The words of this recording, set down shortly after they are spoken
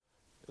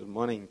Good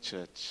morning,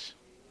 church.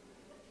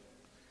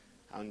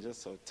 I'm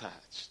just so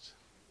touched.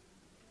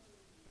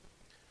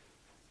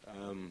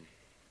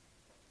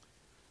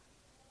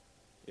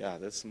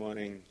 This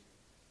morning,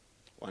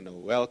 I want to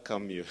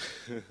welcome you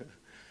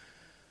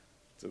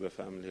to the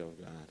family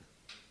of God.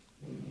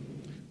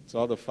 To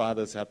all the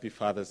fathers, happy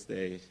Father's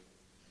Day.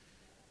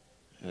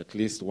 At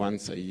least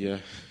once a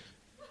year.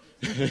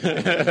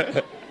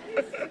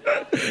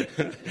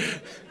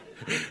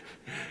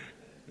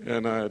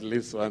 At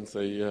least once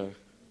a year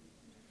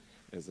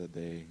is a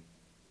day.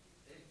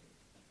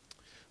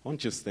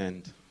 Won't you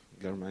stand,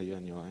 Germa, you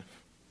and your wife?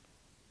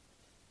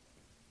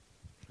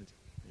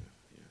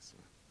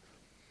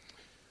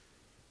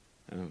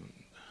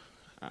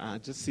 I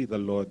just see the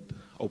Lord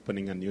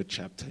opening a new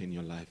chapter in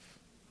your life.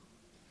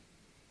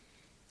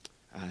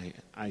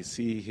 I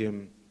see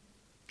Him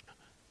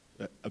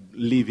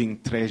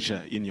leaving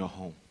treasure in your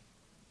home.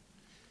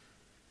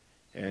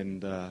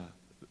 And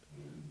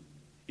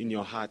in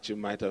your heart you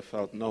might have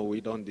felt, no, we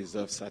don't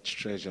deserve such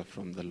treasure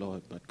from the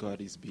Lord. But God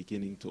is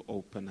beginning to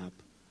open up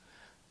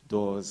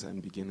doors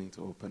and beginning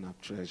to open up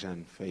treasure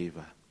and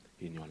favor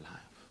in your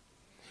life.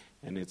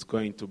 And it's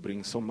going to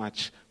bring so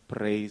much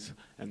praise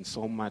and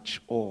so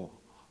much awe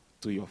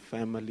to your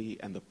family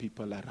and the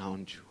people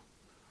around you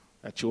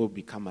that you will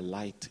become a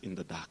light in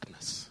the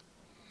darkness.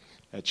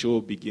 That you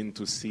will begin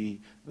to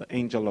see the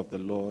angel of the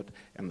Lord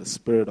and the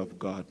Spirit of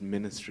God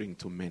ministering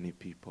to many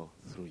people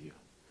through you.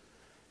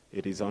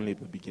 It is only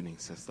the beginning,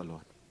 says the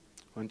Lord.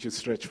 Why don't you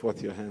stretch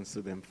forth your hands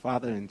to them.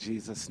 Father, in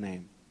Jesus'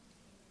 name,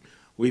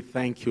 we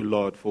thank you,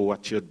 Lord, for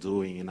what you're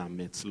doing in our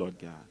midst, Lord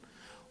God.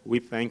 We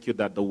thank you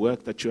that the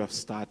work that you have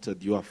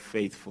started, you are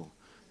faithful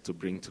to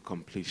bring to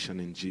completion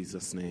in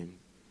Jesus' name.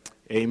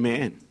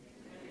 Amen.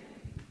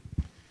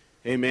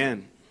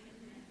 Amen.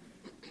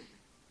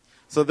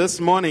 So this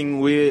morning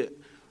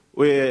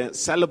we're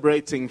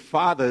celebrating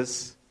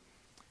fathers,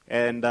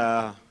 and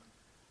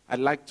I'd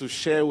like to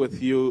share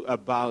with you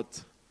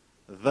about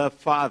the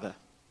Father,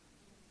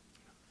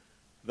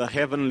 the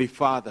Heavenly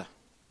Father.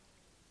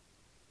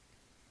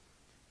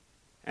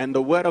 And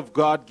the Word of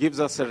God gives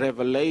us a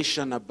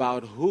revelation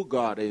about who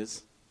God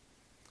is.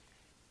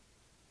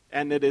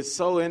 And it is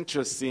so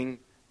interesting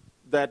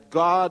that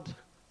God,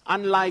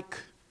 unlike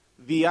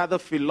the other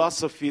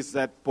philosophies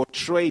that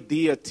portray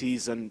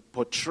deities and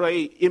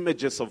portray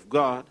images of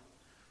God,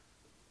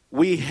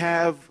 we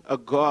have a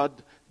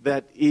God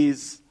that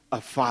is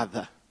a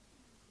Father.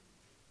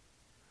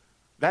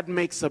 That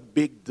makes a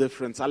big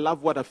difference. I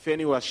love what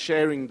Afeni was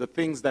sharing, the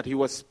things that he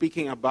was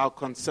speaking about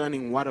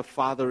concerning what a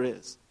father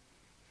is.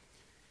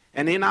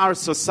 And in our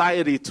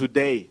society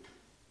today,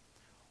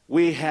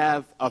 we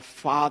have a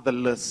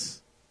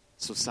fatherless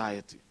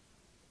society.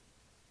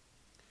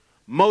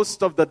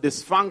 Most of the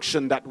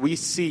dysfunction that we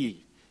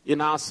see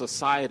in our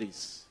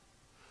societies,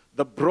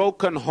 the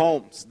broken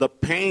homes, the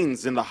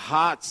pains in the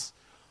hearts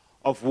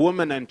of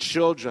women and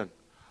children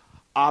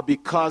are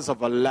because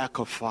of a lack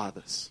of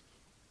fathers.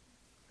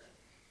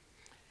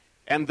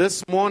 And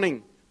this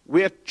morning,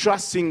 we're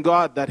trusting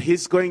God that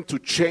He's going to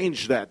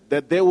change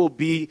that there will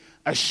be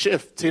a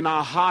shift in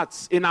our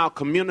hearts, in our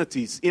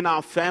communities, in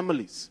our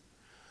families.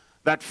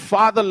 That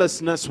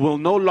fatherlessness will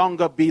no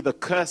longer be the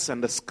curse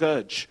and the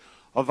scourge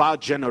of our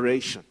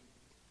generation.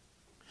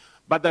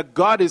 But that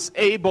God is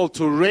able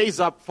to raise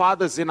up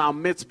fathers in our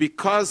midst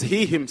because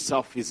He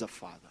Himself is a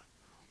father.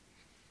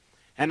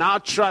 And our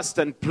trust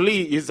and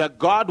plea is that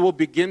God will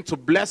begin to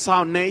bless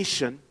our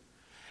nation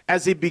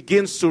as He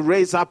begins to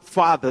raise up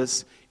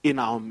fathers in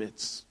our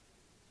midst.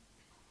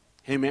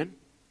 Amen.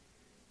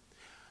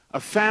 A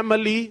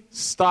family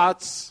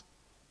starts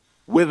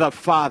with a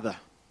father.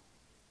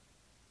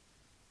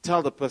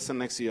 Tell the person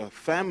next to you, a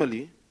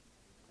family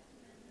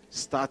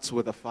starts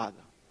with a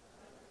father.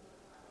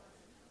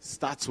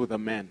 Starts with a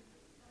man.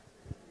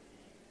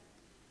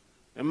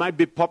 There might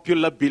be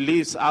popular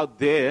beliefs out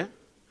there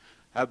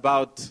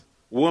about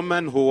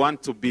women who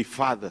want to be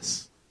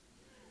fathers.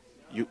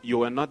 You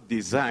were not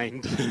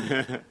designed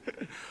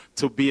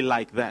to be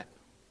like that.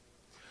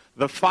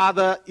 The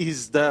father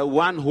is the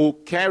one who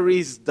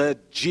carries the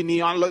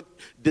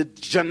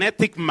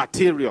genetic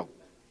material.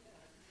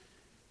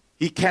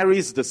 He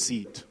carries the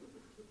seed.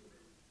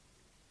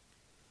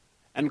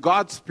 And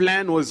God's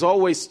plan was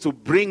always to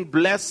bring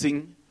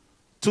blessing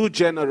to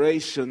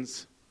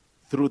generations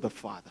through the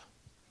father.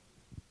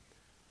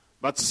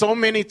 But so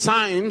many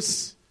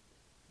times,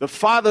 the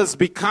fathers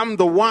become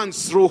the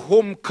ones through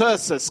whom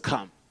curses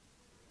come.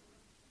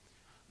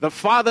 The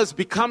fathers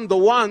become the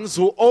ones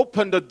who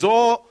open the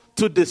door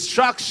to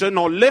destruction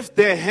or lift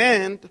their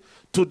hand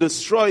to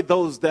destroy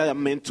those they are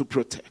meant to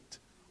protect.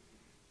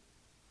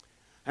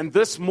 And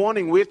this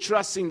morning we're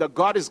trusting that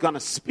God is going to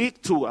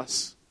speak to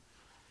us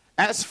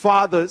as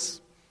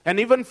fathers. And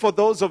even for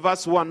those of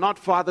us who are not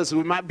fathers,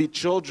 we might be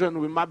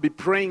children, we might be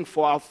praying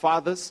for our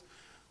fathers.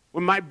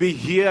 We might be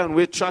here and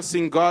we're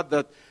trusting God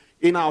that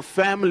in our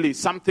family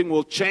something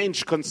will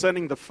change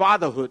concerning the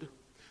fatherhood.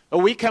 But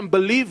we can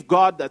believe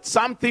God that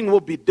something will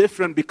be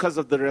different because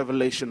of the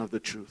revelation of the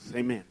truth.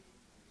 Amen.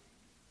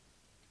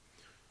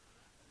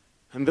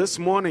 And this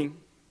morning,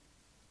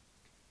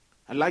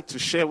 I'd like to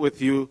share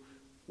with you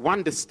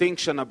one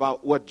distinction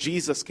about what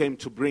Jesus came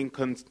to bring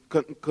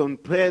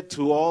compared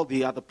to all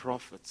the other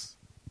prophets.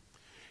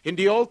 In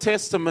the Old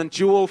Testament,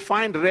 you will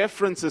find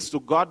references to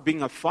God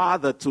being a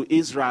father to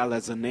Israel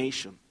as a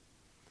nation.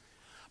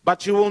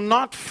 But you will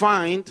not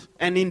find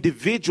an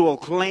individual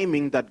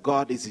claiming that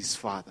God is his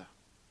father.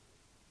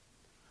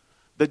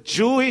 The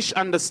Jewish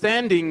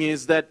understanding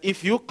is that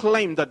if you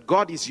claim that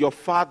God is your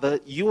father,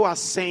 you are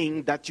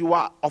saying that you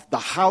are of the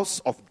house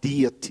of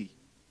deity.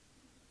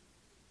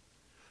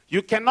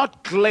 You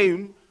cannot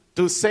claim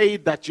to say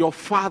that your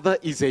father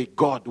is a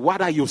God.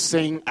 What are you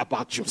saying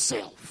about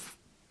yourself?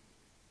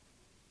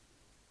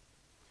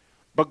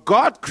 But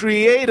God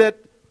created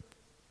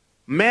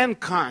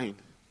mankind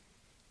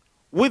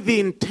with the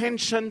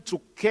intention to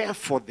care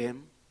for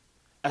them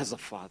as a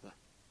father.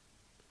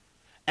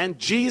 And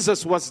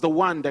Jesus was the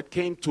one that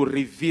came to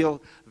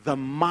reveal the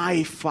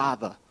my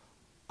father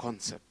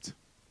concept.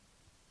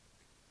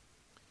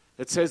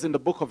 It says in the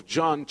book of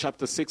John,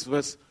 chapter 6,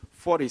 verse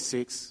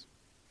 46,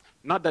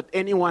 not that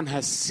anyone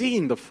has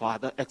seen the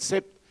Father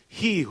except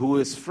he who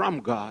is from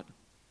God.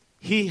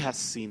 He has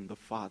seen the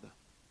Father.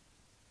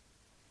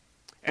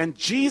 And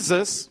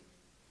Jesus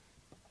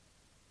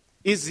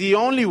is the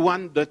only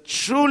one that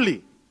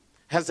truly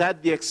has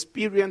had the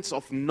experience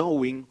of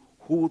knowing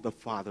who the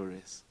Father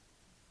is.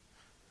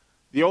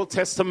 The Old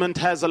Testament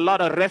has a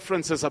lot of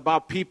references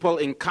about people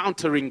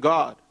encountering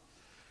God,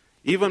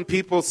 even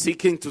people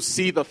seeking to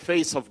see the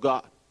face of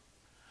God.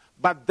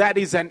 But that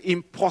is an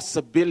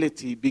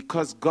impossibility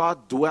because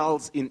God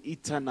dwells in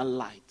eternal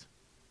light.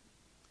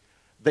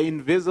 The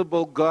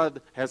invisible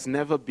God has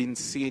never been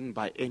seen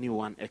by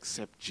anyone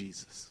except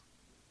Jesus.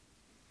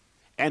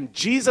 And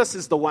Jesus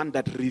is the one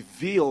that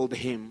revealed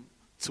him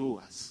to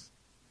us.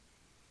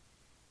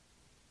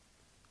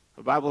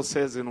 The Bible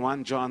says in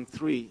 1 John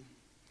 3,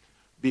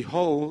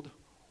 behold,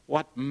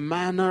 what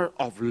manner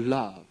of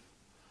love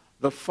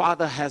the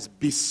Father has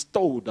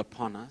bestowed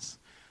upon us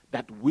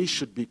that we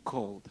should be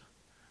called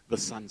the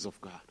sons of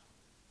God.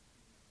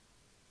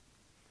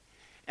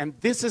 And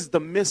this is the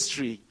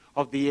mystery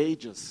of the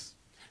ages,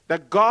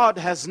 that God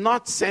has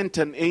not sent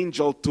an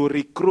angel to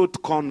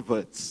recruit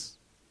converts.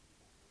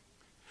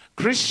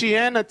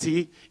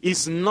 Christianity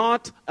is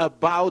not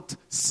about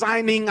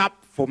signing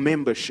up for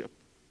membership.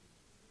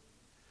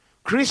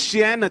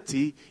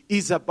 Christianity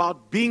is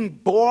about being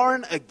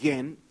born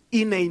again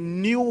in a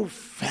new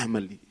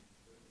family.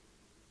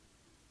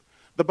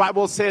 The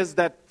Bible says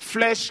that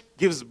flesh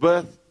gives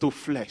birth to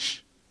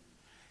flesh.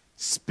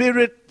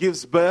 Spirit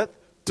gives birth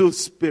to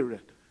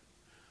spirit.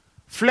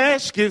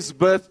 Flesh gives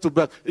birth to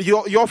birth.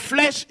 Your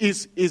flesh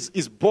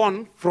is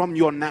born from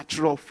your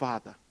natural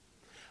father.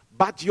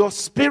 But your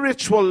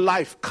spiritual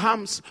life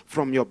comes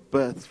from your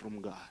birth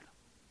from God.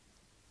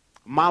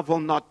 Marvel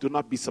not, do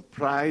not be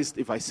surprised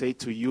if I say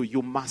to you,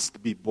 you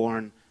must be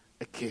born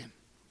again.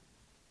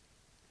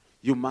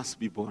 You must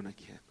be born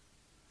again.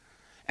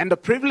 And the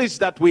privilege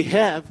that we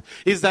have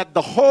is that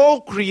the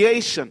whole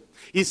creation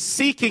is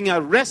seeking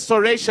a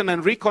restoration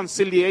and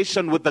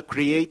reconciliation with the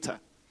Creator,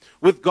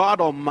 with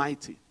God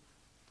Almighty,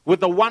 with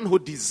the one who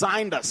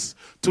designed us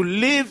to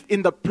live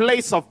in the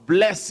place of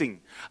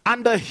blessing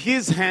under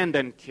His hand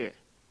and care.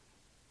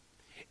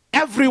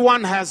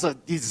 Everyone has a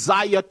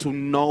desire to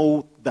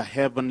know the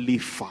Heavenly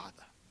Father.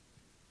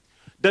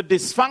 The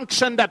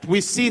dysfunction that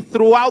we see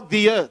throughout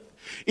the earth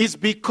is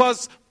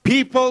because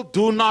people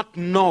do not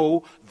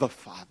know the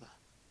Father.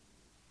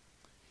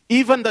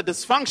 Even the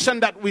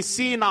dysfunction that we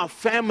see in our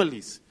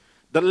families,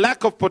 the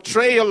lack of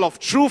portrayal of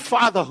true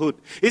fatherhood,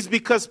 is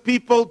because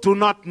people do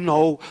not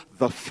know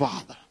the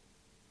Father.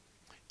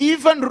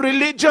 Even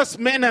religious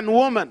men and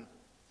women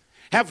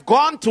have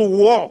gone to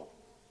war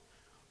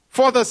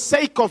for the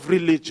sake of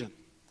religion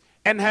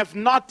and have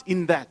not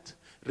in that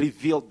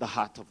revealed the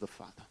heart of the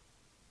Father.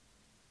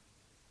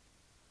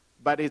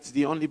 But it's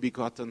the only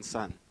begotten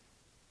Son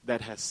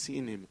that has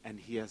seen Him and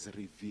He has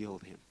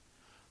revealed Him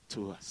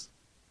to us.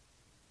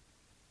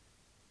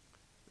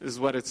 This is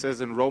what it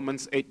says in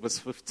Romans 8 verse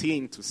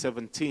 15 to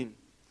 17.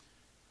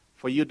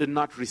 For you did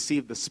not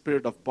receive the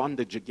spirit of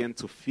bondage again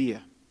to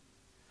fear,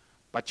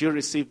 but you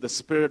received the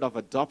spirit of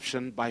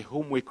adoption by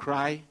whom we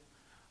cry,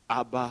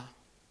 Abba,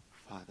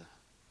 Father.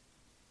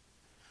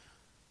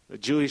 The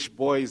Jewish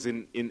boys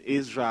in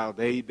Israel,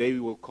 they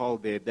will call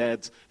their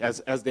dads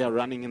as they are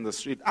running in the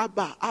street,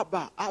 Abba,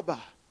 Abba, Abba.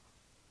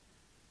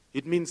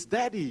 It means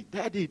daddy,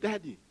 daddy,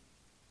 daddy.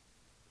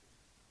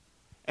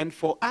 And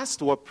for us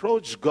to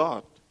approach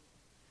God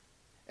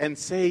and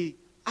say,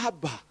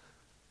 Abba,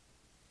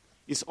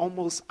 is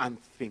almost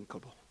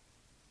unthinkable.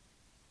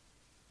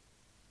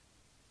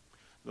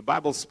 The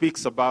Bible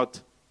speaks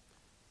about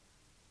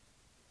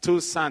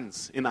two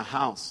sons in a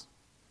house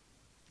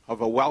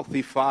of a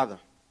wealthy father.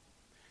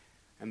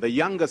 And the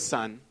younger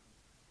son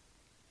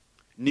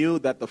knew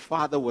that the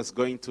father was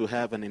going to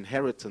have an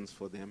inheritance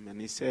for them. And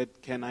he said,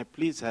 can I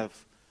please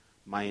have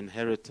my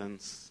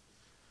inheritance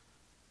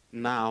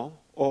now,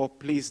 or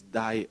please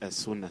die as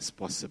soon as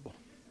possible?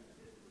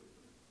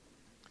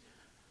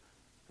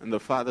 And the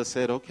father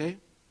said, okay,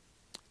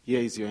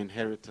 here is your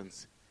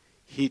inheritance.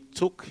 he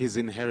took his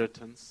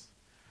inheritance,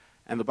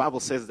 and the Bible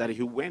says that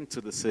he went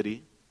to the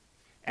city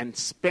and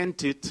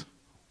spent it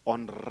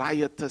on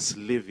riotous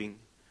living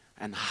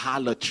and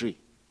harlotry.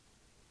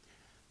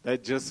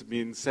 That just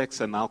means sex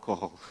and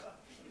alcohol.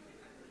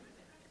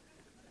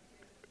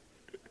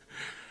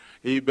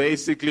 He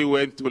basically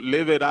went to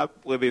live it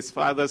up with his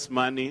father's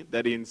money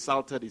that he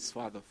insulted his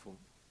father for.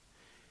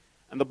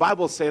 And the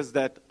Bible says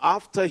that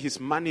after his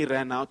money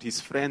ran out,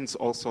 his friends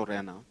also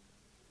ran out.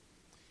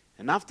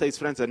 And after his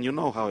friends, and you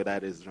know how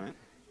that is, right?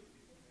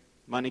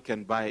 Money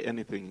can buy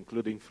anything,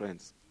 including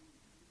friends.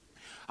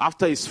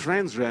 After his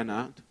friends ran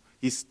out,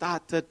 he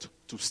started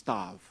to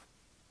starve.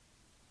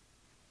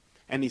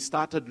 And he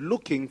started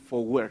looking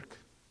for work.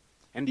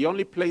 And the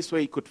only place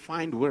where he could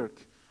find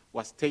work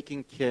was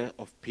taking care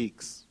of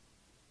pigs,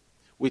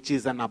 which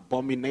is an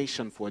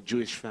abomination for a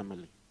Jewish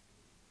family.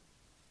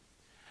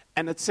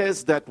 And it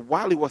says that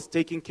while he was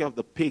taking care of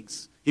the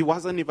pigs, he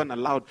wasn't even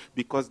allowed,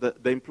 because the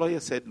employer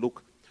said,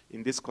 look,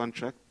 in this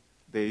contract,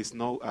 there is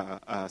no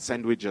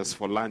sandwiches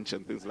for lunch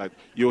and things like that.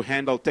 You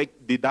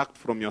deduct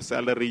from your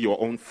salary your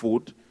own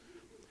food.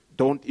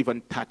 Don't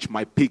even touch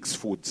my pig's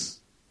foods.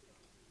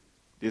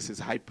 This is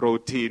high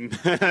protein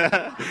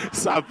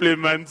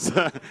supplements,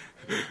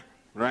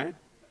 right?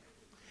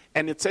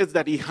 And it says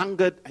that he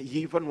hungered,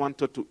 he even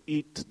wanted to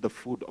eat the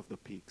food of the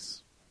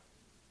pigs.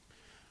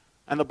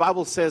 And the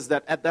Bible says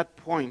that at that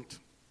point,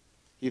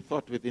 he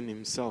thought within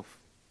himself,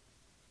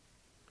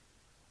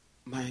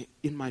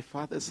 in my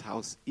father's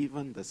house,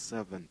 even the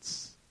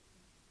servants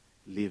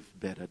live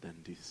better than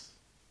this.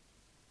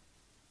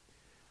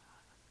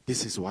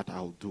 This is what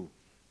I'll do.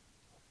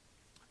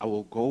 I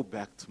will go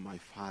back to my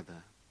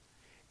father,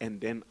 and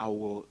then I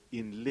will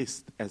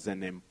enlist as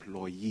an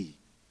employee.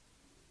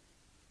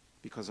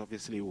 Because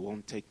obviously he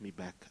won't take me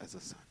back as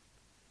a son.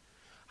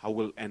 I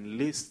will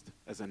enlist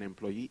as an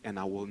employee, and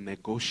I will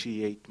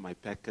negotiate my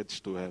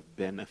package to have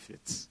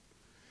benefits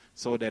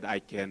so that I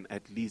can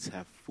at least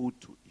have food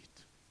to eat.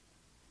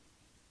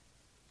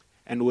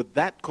 And with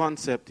that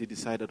concept, he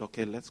decided,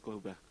 okay, let's go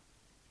back.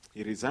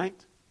 He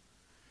resigned,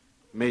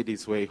 made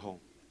his way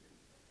home.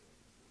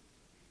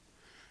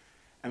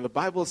 And the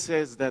Bible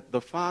says that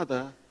the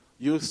father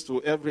used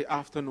to every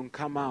afternoon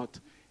come out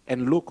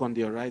and look on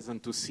the horizon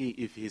to see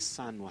if his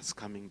son was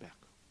coming back.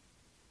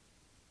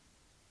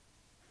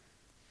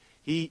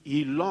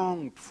 He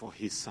longed for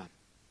his son.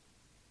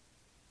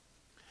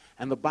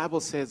 And the Bible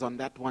says on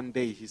that one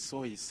day, he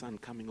saw his son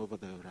coming over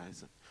the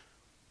horizon.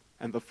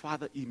 And the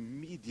father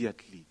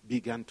immediately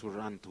began to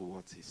run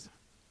towards his son.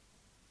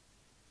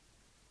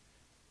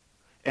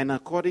 And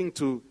according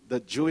to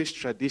the Jewish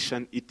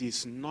tradition, it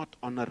is not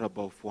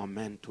honorable for a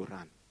man to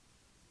run.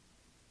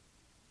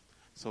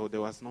 So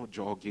there was no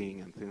jogging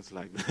and things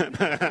like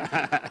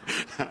that.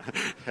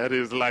 That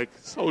is like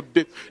so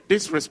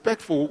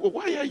disrespectful.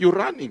 Why are you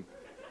running?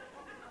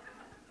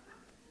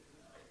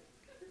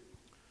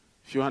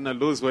 If you want to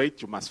lose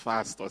weight, you must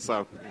fast or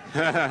something.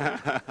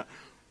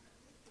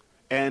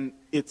 And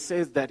it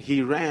says that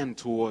he ran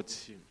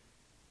towards him.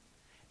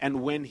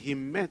 And when he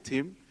met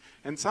him,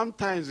 and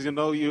sometimes, you're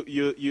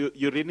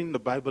reading the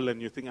Bible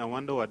and you think, I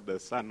wonder what the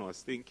son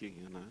was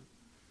thinking,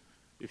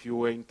 If you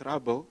were in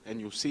trouble and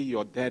you see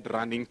your dad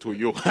running to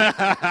you.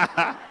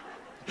 I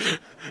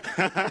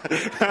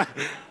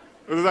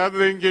was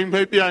thinking,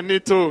 maybe I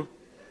need to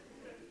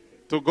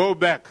go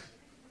back.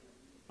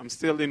 I'm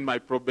still in my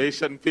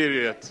probation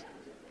period.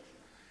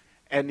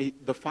 And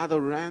the father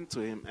ran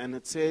to him, and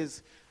it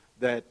says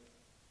that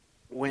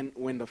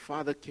when the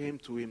father came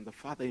to him, the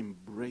father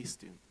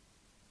embraced him.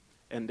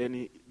 And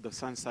then the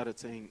son started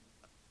saying,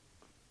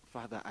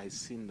 Father, I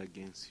sinned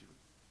against you.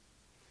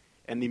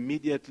 And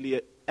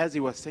immediately, as he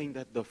was saying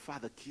that, the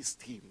father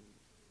kissed him.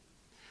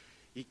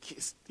 He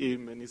kissed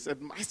him and he said,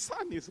 my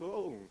son is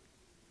home.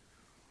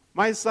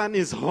 My son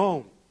is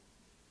home.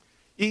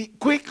 He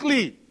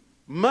quickly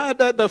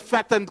murdered the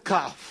fattened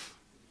calf.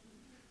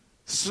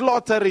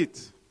 Slaughter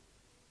it.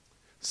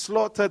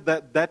 Slaughter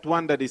that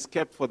one that is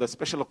kept for the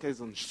special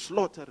occasion.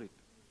 Slaughter it.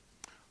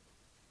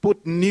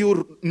 Put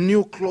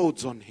new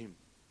clothes on him.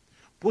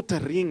 Put a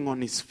ring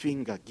on his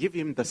finger. Give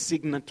him the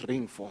signet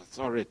ring for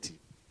authority.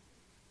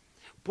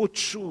 Put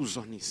shoes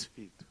on his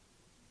feet.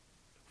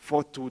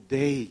 For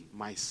today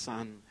my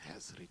son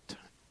has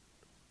returned.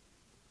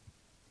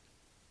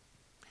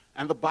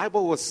 And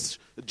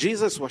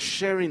Jesus was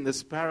sharing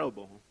this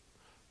parable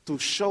to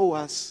show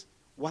us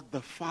what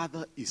the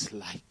Father is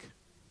like.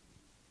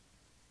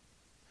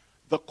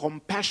 The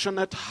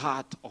compassionate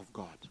heart of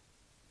God.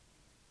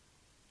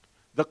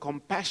 The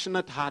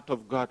compassionate heart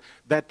of God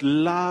that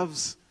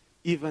loves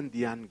even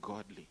the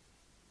ungodly.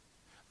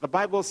 The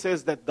Bible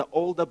says that the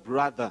older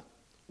brother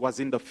was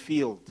in the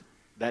field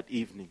that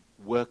evening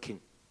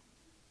working.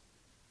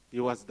 He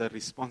was the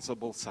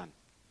responsible son.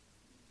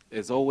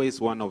 There's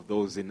always one of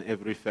those in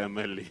every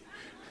family.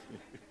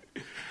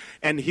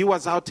 And he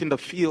was out in the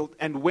field,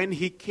 and when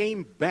he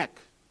came back,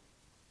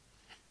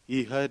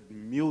 he heard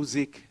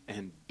music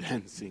and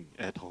dancing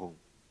at home.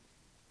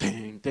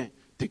 Ding, ding,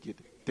 dig it,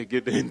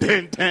 ding,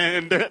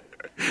 ding, ding.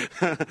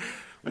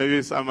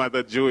 Maybe some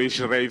other Jewish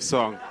rave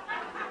song.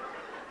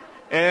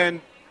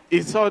 And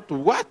he thought,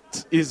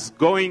 what is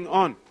going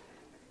on?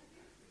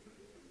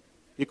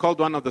 He called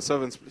one of the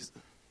servants, please.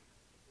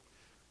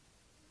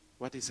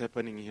 What is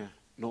happening here?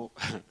 No,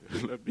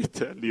 let me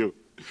tell you.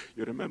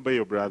 You remember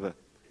your brother?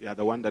 Yeah,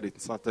 the one that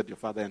insulted your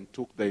father and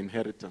took the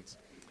inheritance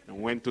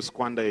and went to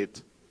squander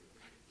it.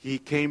 He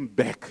came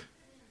back.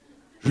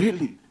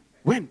 Really?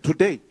 When?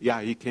 Today?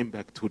 Yeah, he came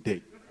back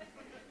today.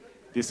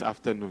 This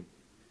afternoon.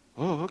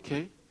 Oh,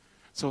 okay.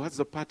 So what's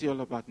the party all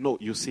about? No,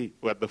 you see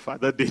what the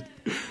father did.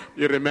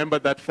 You remember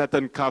that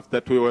fattened calf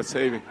that we were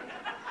saving?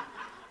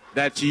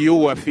 That you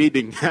were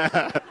feeding.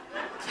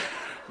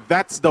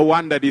 That's the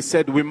one that he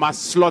said we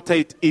must slaughter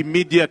it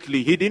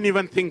immediately. He didn't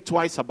even think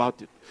twice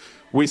about it.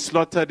 We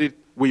slaughtered it,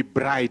 we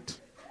bride.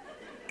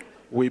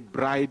 We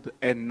bride,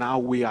 and now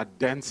we are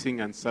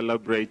dancing and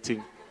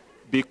celebrating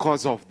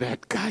because of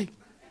that guy.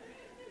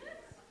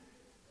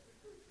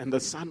 And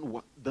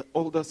the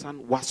older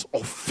son was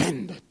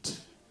offended.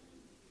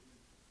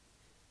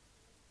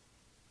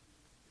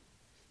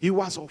 He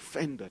was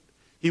offended.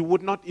 He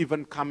would not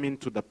even come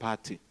into the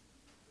party.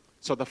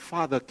 So the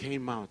father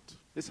came out.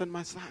 He said,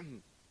 my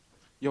son,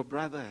 your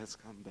brother has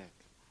come back.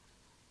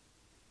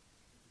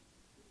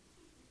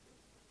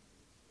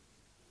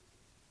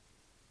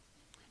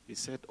 He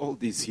said, all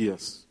these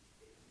years,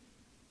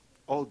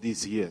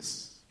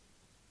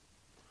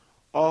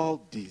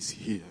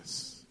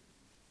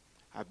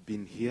 I've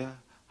been here,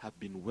 I've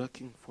been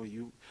working for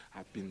you,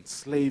 I've been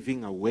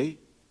slaving away,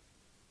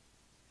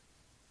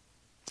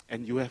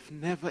 and you have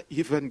never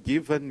even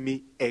given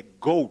me a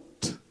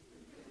goat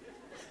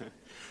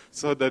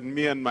so that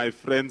me and my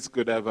friends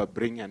could have a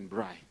bring and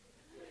buy.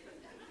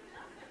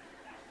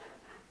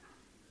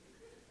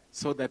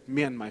 So that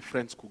me and my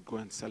friends could go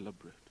and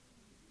celebrate.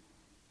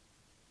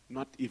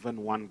 Not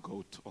even one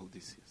goat all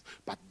these years.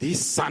 But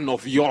this son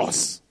of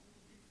yours,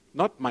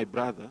 not my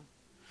brother,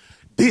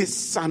 this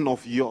son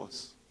of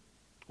yours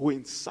who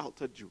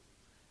insulted you,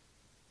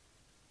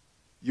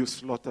 you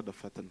slaughtered a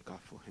fattened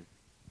calf for him.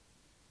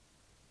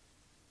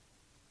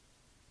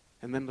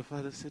 And then the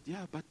father said,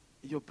 yeah, but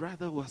your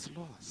brother was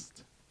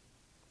lost.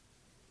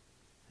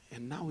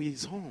 And now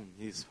he's home,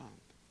 he's found.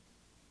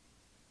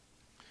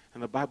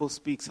 And the Bible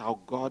speaks how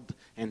God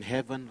in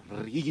heaven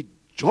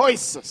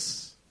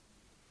rejoices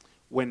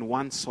when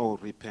one soul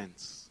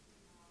repents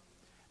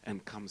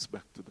and comes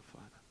back to the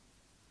Father.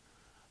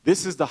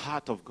 This is the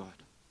heart of God.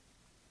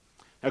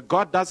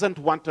 God doesn't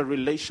want a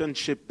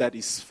relationship that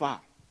is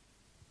far.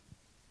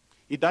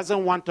 He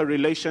doesn't want a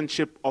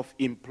relationship of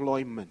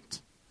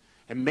employment.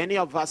 And many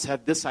of us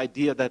have this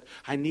idea that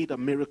I need a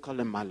miracle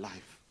in my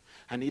life.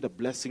 I need a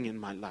blessing in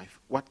my life.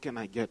 What can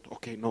I get?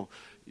 Okay, no.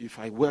 If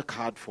I work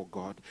hard for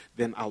God,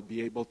 then I'll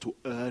be able to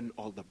earn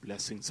all the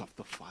blessings of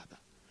the Father.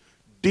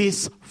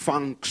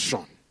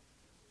 Dysfunction.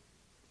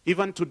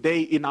 Even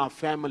today in our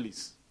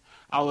families,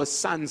 our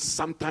sons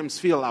sometimes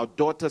feel, our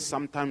daughters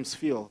sometimes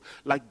feel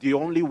like the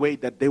only way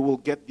that they will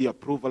get the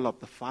approval of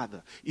the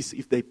Father is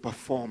if they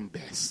perform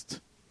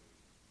best.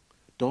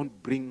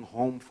 Don't bring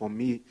home for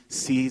me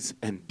C's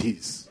and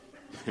D's.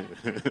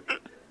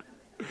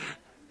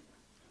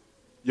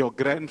 Your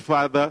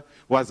grandfather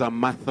was a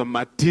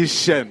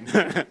mathematician.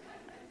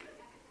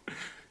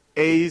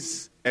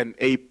 A's and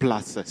A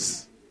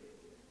pluses.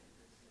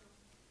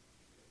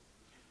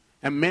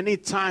 And many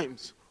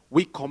times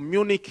we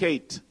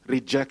communicate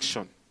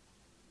rejection.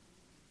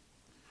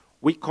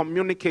 We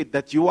communicate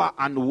that you are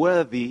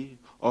unworthy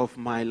of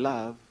my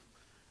love,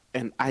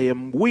 and I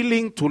am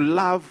willing to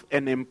love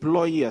and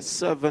employ a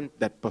servant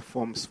that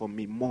performs for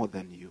me more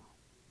than you.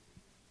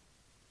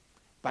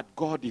 But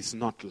God is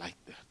not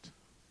like that.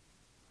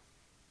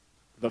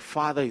 The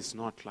Father is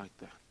not like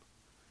that.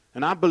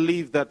 And I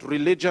believe that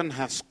religion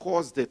has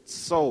caused it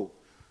so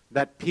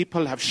that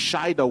people have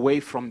shied away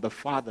from the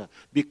Father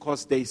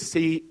because they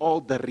see all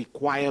the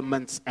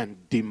requirements and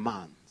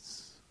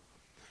demands.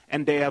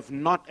 And they have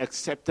not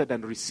accepted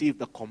and received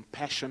the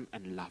compassion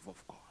and love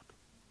of God.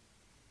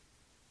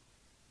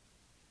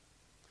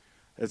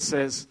 It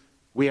says,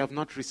 we have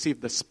not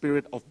received the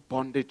spirit of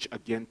bondage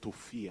again to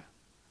fear.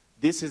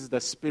 This is the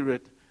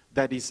spirit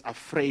that is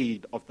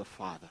afraid of the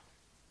Father.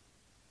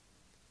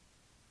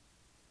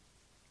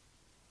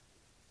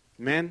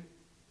 Men,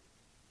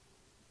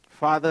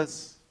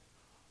 fathers,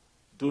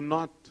 do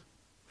not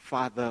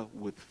father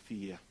with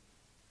fear.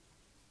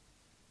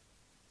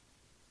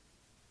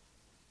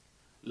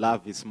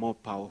 Love is more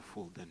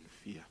powerful than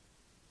fear.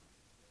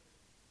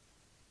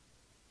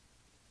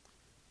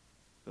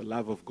 The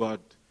love of God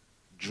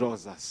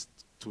draws us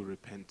to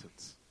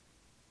repentance.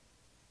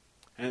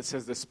 And it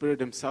says the Spirit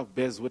himself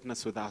bears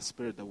witness with our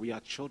spirit that we are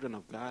children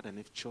of God, and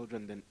if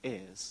children, then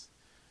heirs,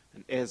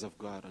 and heirs of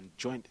God, and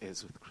joint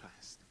heirs with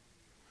Christ.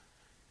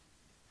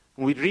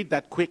 We read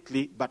that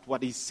quickly, but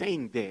what he's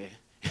saying there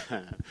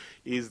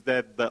is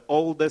that the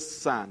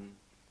oldest son,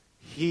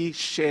 he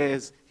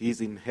shares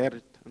his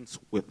inheritance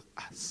with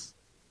us.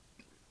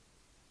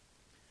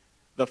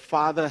 The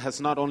Father has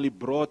not only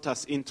brought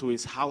us into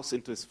his house,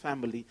 into his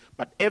family,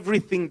 but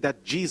everything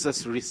that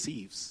Jesus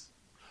receives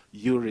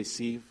you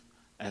receive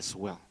as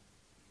well.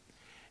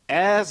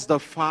 As the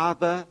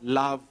Father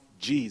loved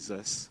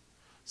Jesus,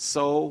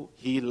 so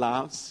he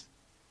loves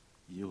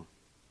you.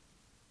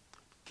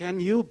 Can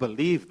you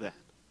believe that?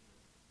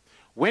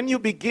 When you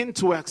begin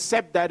to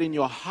accept that in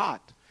your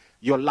heart,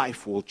 your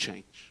life will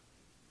change.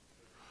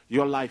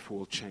 Your life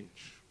will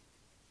change.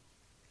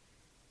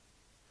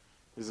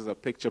 This is a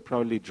picture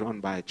probably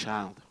drawn by a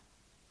child.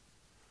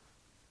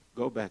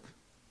 Go back.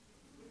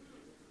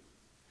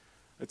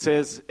 It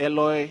says,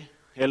 Eloi,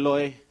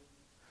 Eloi,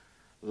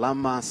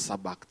 lama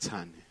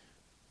sabachthani.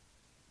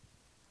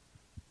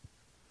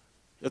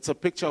 It's a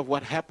picture of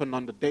what happened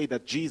on the day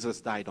that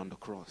Jesus died on the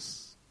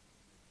cross.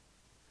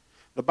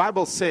 The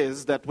Bible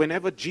says that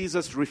whenever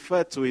Jesus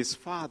referred to his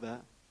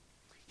Father,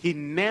 he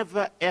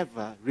never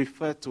ever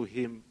referred to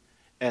him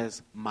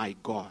as my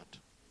God.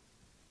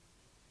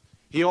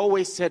 He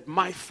always said,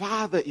 my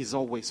Father is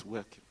always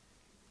working.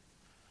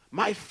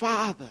 My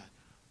Father.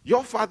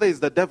 Your father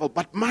is the devil,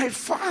 but my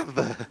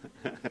Father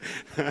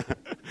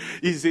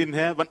is in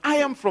heaven. I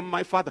am from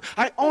my Father.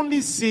 I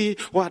only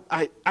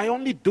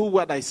do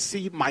what I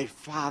see my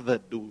Father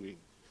doing.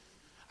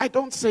 I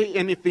don't say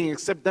anything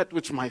except that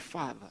which my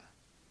Father.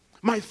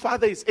 My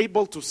Father is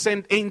able to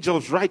send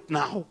angels right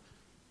now.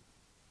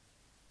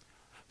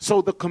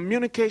 So the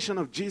communication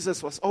of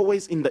Jesus was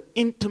always in the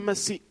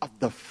intimacy of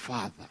the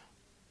Father.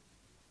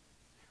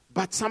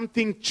 But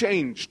something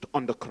changed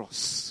on the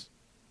cross.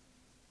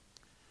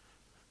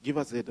 Give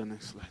us the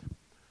next slide.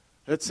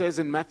 It says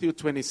in Matthew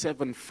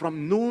 27,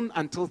 from noon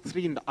until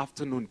 3 in the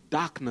afternoon,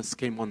 darkness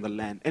came on the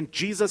land. And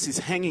Jesus is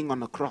hanging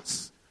on a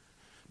cross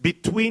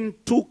between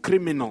two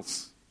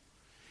criminals.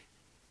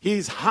 He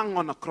is hung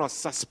on a cross,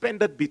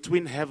 suspended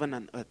between heaven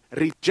and earth,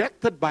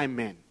 rejected by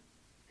men.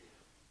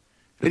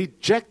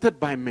 Rejected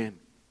by men.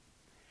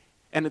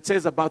 And it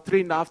says about 3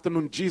 in the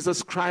afternoon,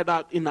 Jesus cried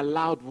out in a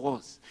loud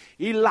voice,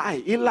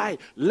 Eli, Eli,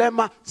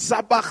 lema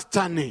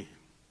sabachthani.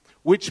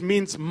 Which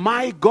means,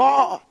 my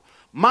God,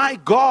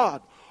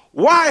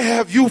 why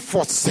have you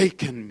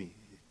forsaken me?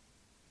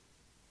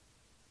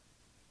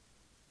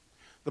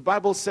 The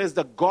Bible says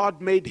that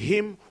God made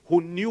him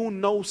who knew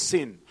no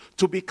sin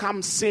to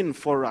become sin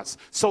for us,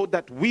 so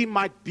that we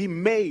might be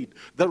made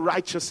the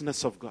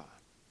righteousness of God.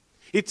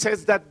 It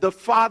says that the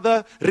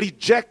Father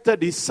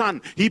rejected his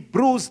Son. He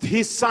bruised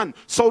his Son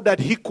so that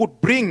he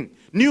could bring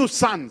new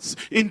sons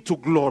into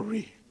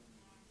glory.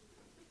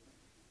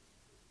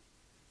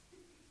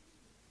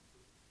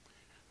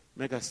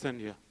 Mega, stand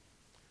here.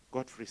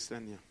 Godfrey,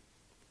 stand here.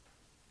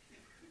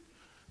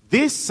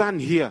 This Son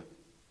here,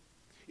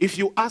 if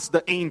you ask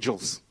the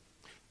angels,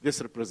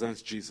 this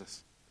represents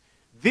Jesus.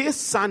 This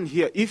Son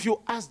here, if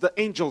you ask the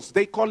angels,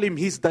 they call him,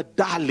 he's the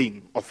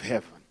darling of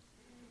heaven.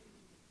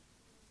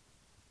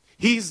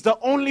 He's the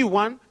only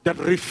one that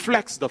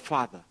reflects the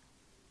Father.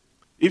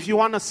 If you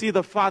want to see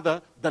the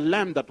Father, the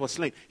Lamb that was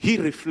slain, he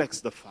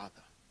reflects the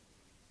Father.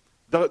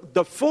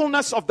 The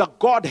fullness of the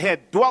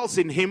Godhead dwells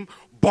in him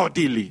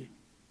bodily.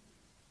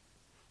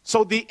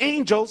 So the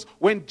angels,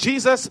 when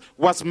Jesus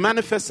was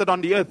manifested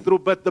on the earth through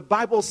birth, the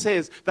Bible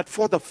says that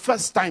for the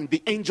first time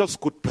the angels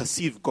could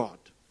perceive God.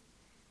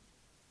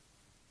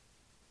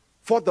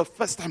 For the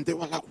first time they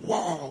were like,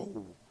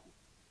 whoa.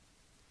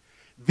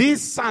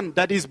 This Son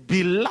that is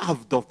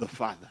beloved of the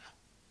Father.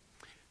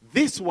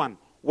 This one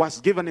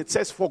was given, it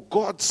says, for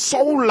God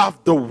so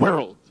loved the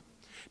world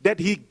that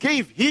he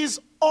gave his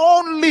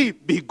only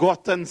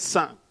begotten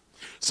Son,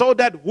 so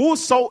that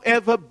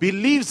whosoever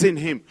believes in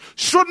him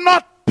should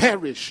not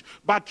perish,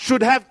 but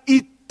should have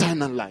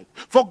eternal life.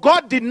 For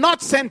God did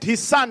not send his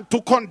Son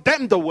to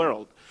condemn the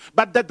world,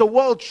 but that the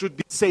world should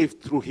be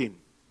saved through him.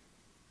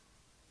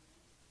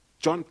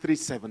 John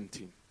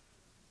 3:17.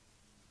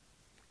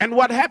 And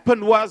what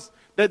happened was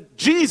that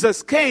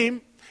Jesus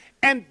came,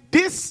 and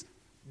this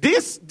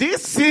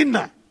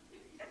sinner,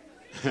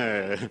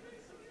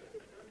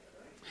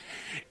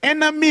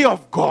 enemy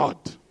of God,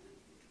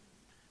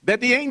 that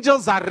the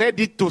angels are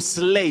ready to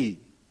slay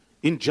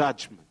in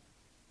judgment.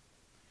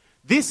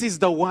 This is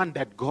the one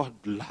that God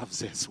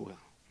loves as well.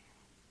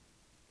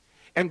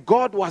 And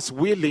God was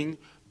willing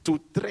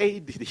to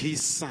trade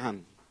his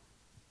Son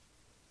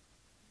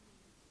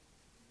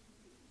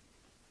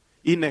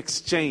in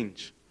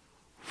exchange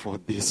for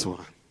this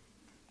one.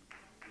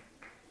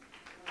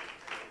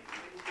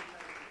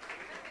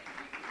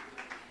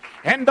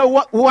 And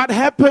what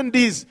happened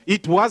is,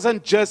 it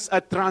wasn't just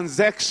a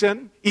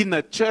transaction in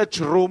a church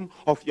room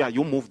of, yeah,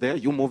 you move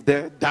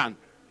there, done.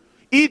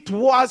 It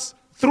was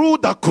through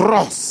the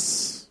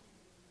cross.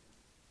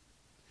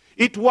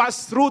 It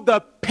was through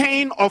the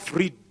pain of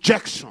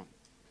rejection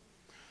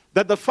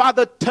that the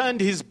Father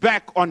turned his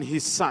back on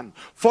his Son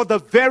for the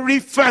very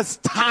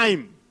first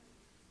time.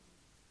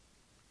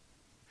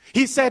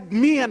 He said,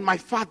 me and my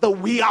Father,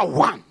 we are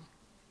one.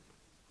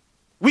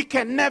 We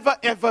can never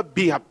ever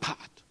be apart.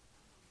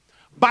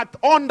 But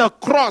on the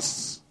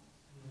cross,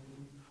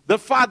 the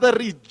Father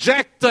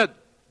rejected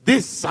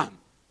this Son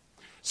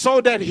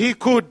so that he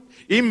could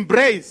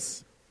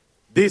embrace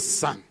this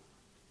Son.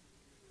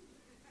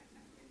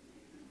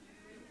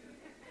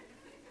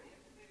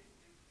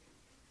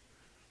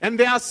 And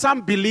there are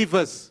some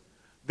believers,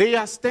 they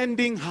are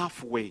standing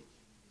halfway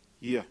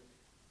here.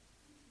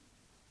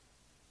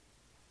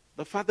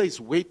 The Father is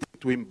waiting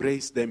to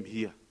embrace them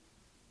here.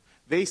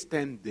 They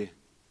stand there.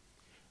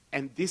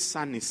 And this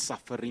son is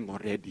suffering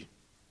already.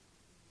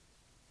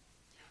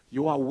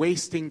 You are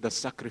wasting the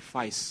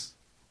sacrifice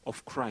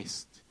of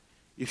Christ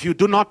if you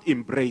do not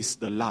embrace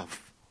the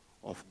love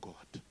of God.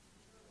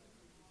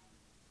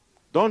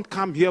 Don't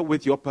come here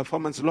with your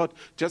performance. Lord,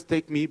 just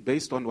take me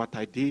based on what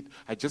I did.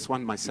 I just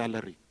want my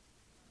salary.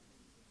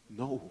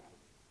 No.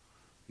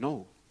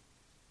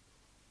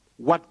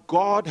 What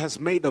God has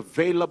made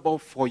available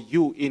for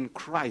you in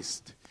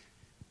Christ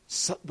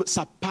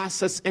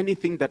surpasses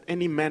anything that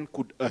any man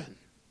could earn.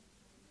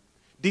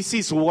 This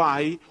is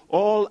why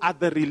all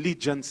other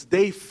religions,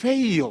 they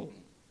fail.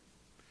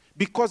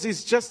 Because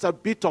it's just a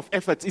bit of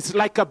effort. It's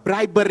like a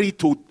bribery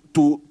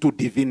to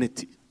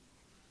divinity.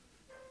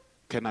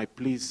 Can I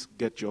please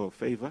get your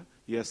favor?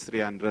 Yes,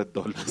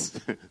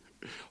 $300.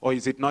 Or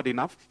is it not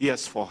enough?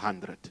 Yes,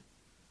 $400.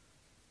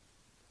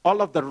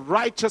 All of the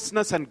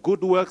righteousness and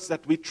good works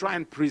that we try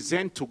and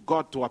present to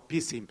God to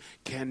appease him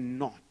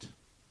cannot.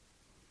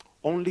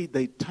 Only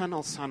the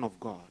eternal Son of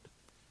God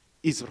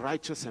is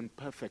righteous and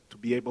perfect to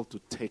be able to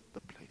take the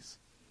place.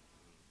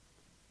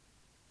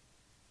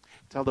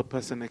 Tell the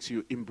person next to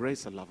you,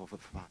 embrace the love of the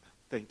Father.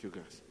 Thank you,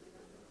 guys.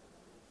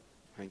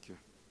 Thank you.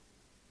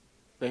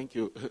 Thank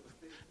you.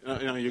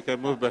 No, you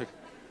can move back.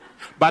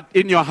 But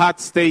in your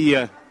heart, stay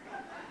here.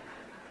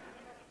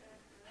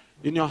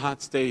 In your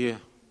heart, stay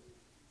here.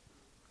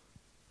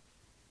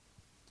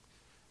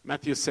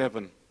 Matthew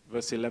 7,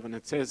 verse 11,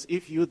 it says,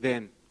 if you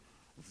then,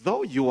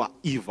 though you are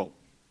evil,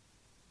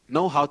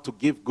 know how to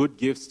give good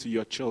gifts to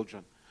your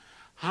children,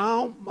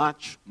 how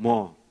much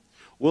more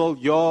will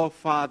your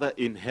Father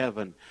in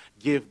heaven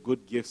give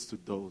good gifts to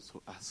those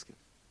who ask him?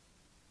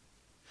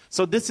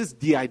 So this is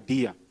the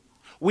idea.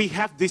 We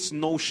have this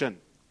notion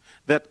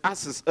that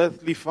us as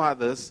earthly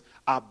fathers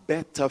are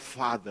better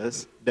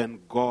fathers than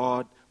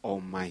God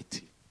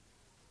Almighty.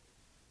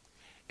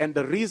 And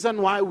the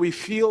reason why we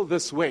feel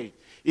this way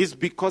is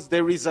because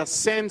there is a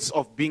sense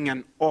of being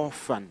an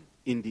orphan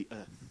in the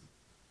earth.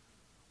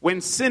 When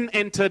sin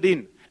entered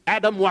in,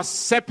 Adam was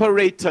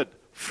separated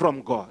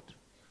from God.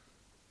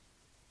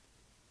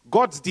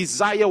 God's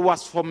desire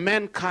was for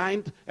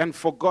mankind and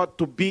for God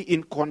to be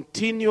in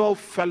continual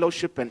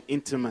fellowship and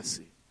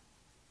intimacy.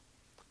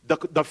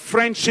 The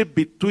friendship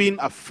between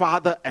a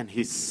father and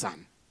his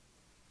son.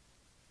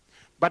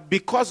 But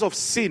because of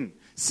sin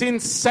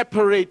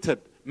separated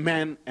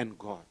man and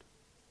God.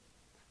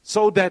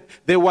 So that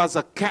there was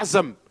a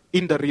chasm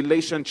in the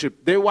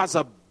relationship. There was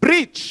a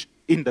breach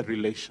in the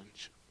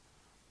relationship.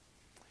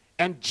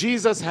 And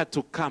Jesus had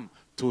to come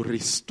to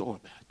restore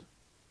that.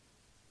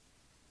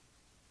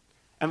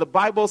 And the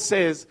Bible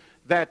says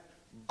that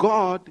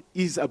God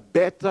is a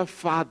better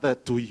father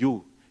to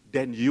you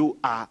than you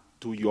are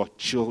to your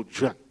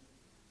children.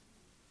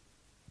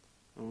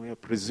 And we are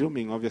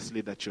presuming,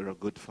 obviously, that you're a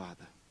good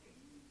father.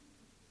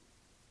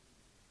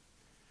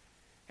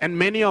 And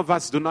many of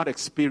us do not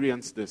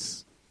experience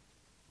this.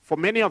 For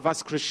many of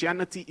us,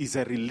 Christianity is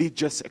a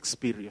religious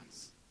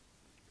experience.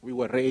 We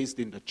were raised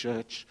in the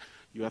church.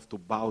 You have to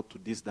bow to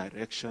this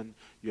direction.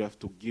 You have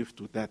to give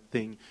to that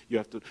thing. You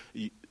have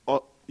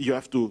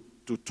to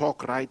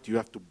talk right. You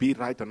have to be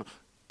right. And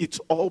it's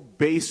all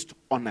based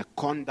on a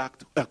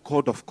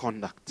code of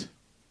conduct.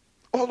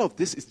 All of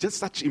this is just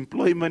such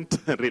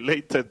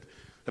employment-related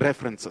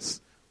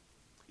references.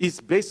 It's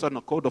based on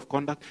a code of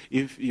conduct.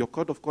 If your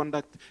code of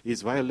conduct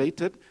is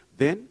violated,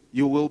 then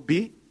you will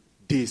be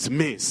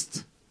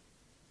dismissed.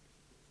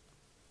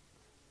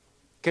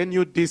 Can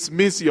you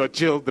dismiss your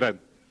children?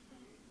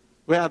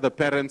 Where are the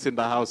parents in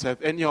the house?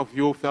 Have any of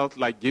you felt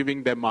like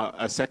giving them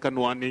a second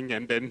warning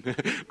and then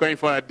going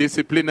for a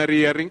disciplinary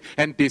hearing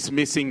and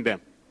dismissing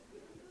them?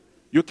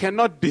 You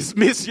cannot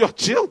dismiss your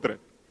children.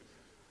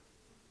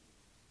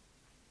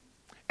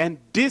 And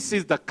this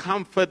is the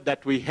comfort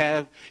that we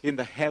have in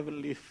the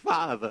Heavenly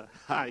Father.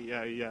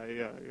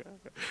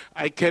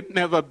 I can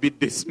never be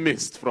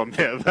dismissed from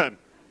heaven.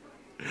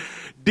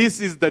 This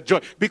is the joy.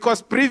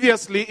 Because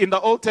previously in the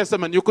Old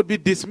Testament, you could be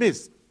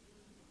dismissed.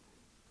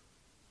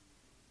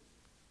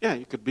 Yeah,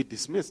 you could be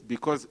dismissed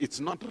because it's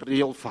not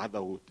real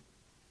fatherhood.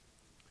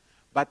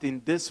 But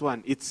in this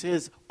one, it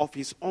says, of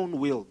his own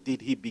will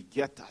did he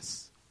beget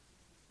us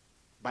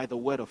by the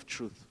word of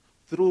truth.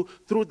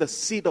 Through the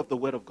seed of the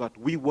word of God,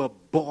 we were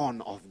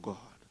born of God.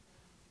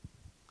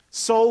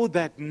 So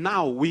that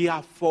now we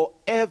are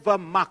forever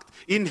marked.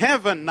 In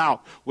heaven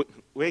now.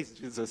 Where is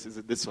Jesus? Is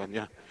it this one?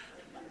 Yeah.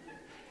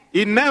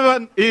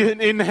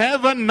 In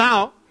heaven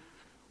now,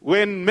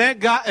 when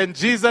Mega and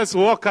Jesus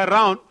walk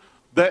around,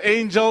 the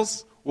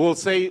angels will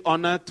say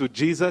honor to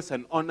Jesus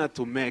and honor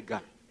to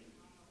Mega.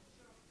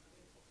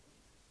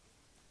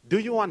 Do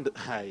you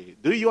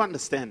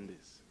understand this?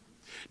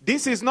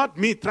 This is not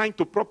me trying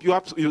to prop you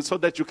up so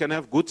that you can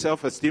have good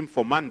self-esteem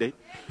for Monday.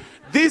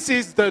 This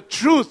is the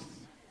truth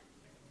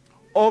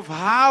of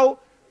how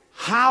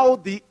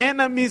the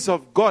enemies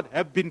of God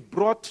have been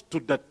brought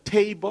to the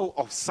table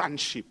of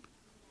sonship.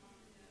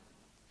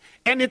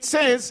 And it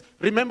says,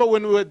 remember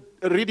when we were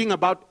reading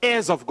about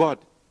heirs of God,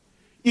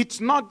 it's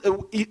not,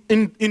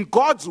 in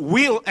God's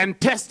will and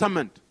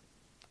testament,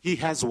 he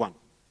has one.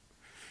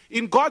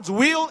 In God's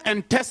will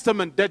and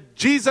testament that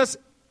Jesus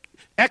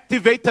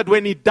activated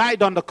when he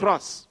died on the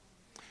cross.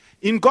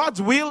 In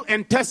God's will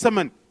and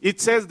testament, it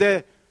says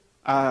that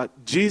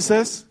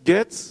Jesus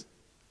gets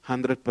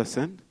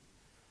 100%.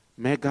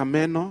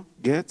 Megameno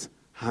gets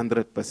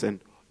 100%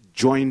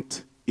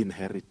 joint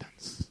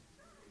inheritance.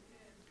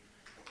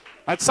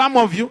 But some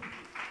of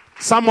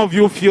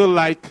you feel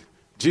like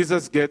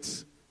Jesus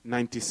gets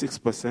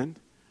 96%,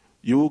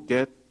 you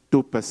get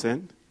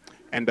 2%,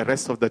 and the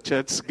rest of the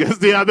church gets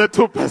the other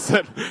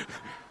 2%.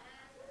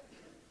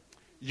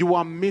 You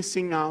are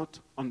missing out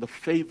on the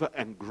favor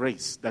and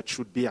grace that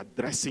should be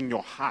addressing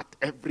your heart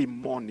every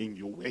morning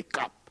you wake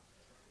up.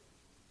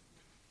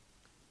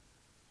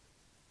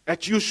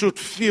 That you should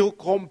feel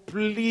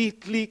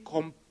completely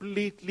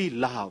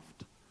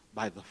loved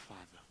by the Father.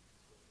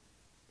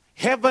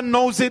 Heaven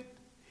knows it.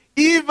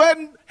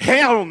 Even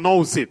hell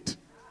knows it.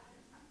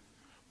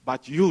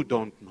 But you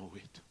don't know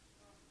it.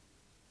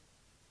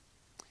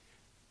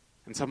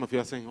 And some of you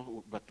are saying,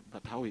 oh, but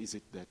how is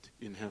it that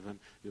in heaven,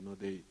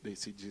 they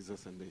see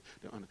Jesus and they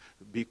honor?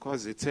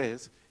 Because it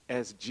says,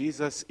 as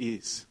Jesus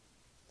is,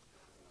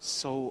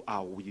 so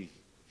are we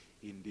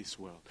in this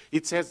world.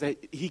 It says that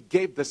he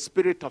gave the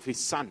Spirit of his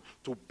Son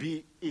to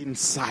be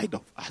inside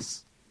of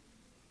us.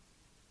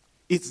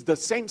 It's the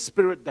same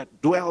Spirit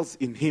that dwells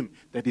in him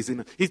that is in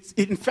us.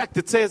 In fact,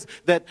 it says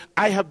that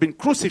I have been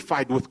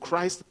crucified with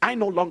Christ. I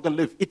no longer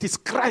live. It is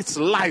Christ's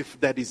life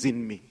that is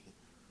in me.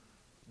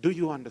 Do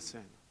you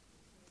understand?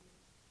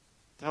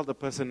 Tell the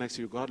person next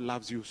to you, God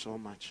loves you so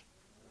much.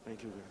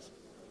 Thank you,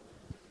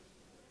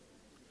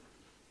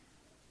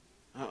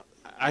 guys.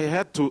 I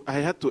had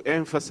to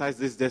emphasize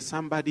this. There's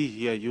somebody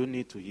here, you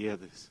need to hear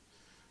this.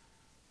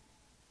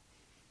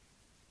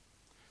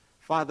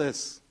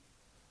 Fathers,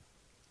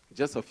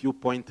 just a few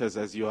pointers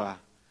as you are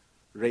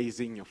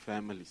raising your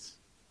families.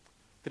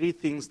 3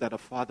 things that a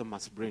father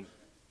must bring: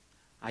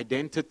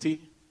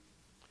 identity,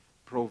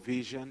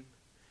 provision,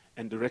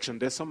 and direction.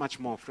 There's so much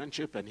more: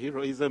 friendship and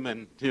heroism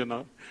and,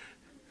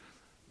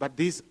 But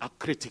these are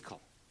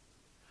critical.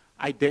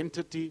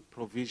 Identity,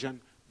 provision,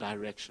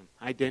 direction.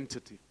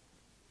 Identity.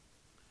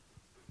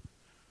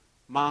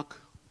 Mark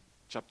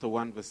chapter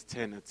 1 verse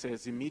 10, it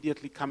says,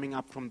 immediately coming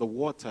up from the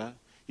water,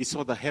 he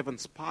saw the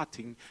heavens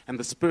parting and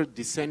the Spirit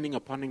descending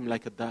upon him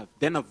like a dove.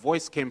 Then a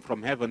voice came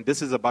from heaven.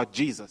 This is about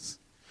Jesus.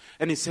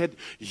 And he said,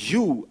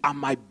 you are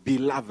my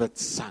beloved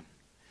Son,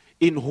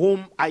 in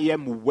whom I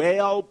am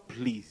well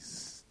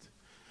pleased.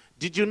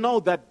 Did you know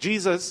that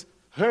Jesus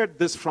heard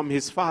this from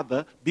his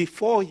Father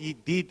before he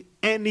did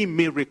any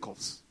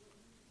miracles?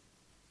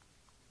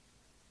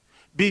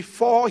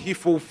 Before he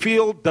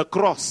fulfilled the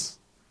cross.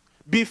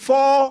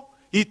 Before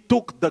he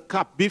took the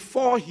cup.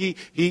 Before he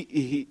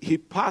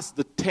passed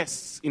the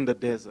tests in the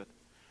desert.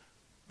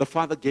 The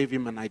Father gave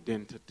him an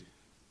identity.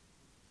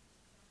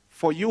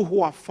 For you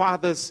who are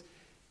fathers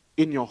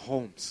in your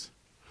homes,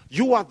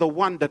 you are the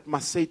one that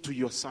must say to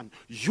your son,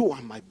 you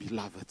are my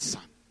beloved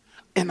Son,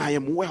 and I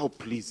am well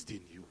pleased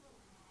in you.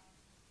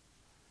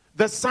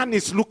 The son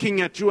is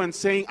looking at you and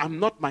saying, I'm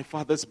not my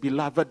father's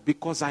beloved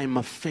because I am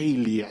a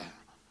failure.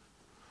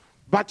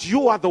 But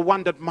you are the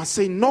one that must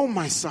say, no,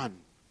 my son.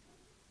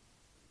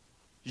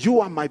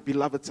 You are my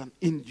beloved Son.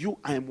 In you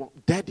I am.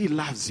 Daddy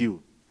loves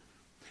you.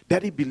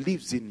 Daddy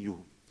believes in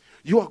you.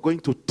 You are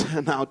going to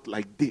turn out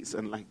like this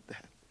and like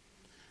that.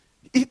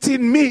 It's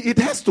in me. It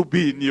has to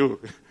be in you.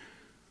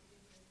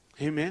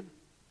 Amen.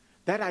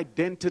 That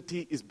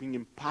identity is being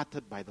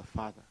imparted by the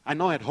Father. I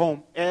know at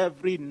home,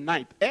 every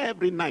night,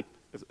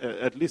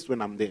 at least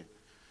when I'm there,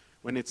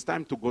 when it's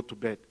time to go to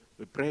bed,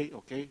 we pray,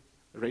 okay?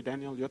 Ray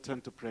Daniel, your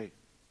turn to pray.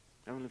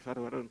 Heavenly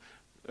Father,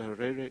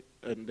 Ray,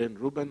 and then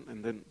Reuben,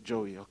 and then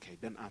Joey. Okay,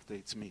 then after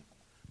it's me.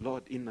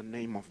 Lord, in the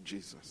name of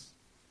Jesus,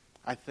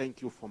 I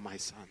thank you for my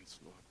sons,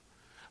 Lord.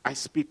 I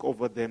speak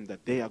over them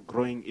that they are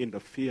growing in the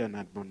fear and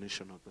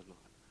admonition of the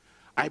Lord.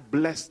 I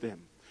bless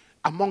them.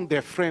 Among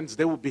their friends,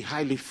 they will be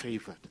highly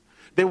favored.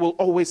 They will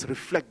always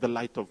reflect the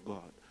light of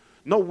God.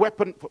 No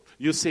weapon,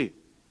 you see,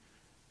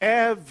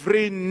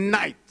 every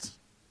night,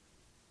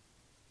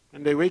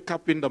 when they wake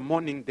up in the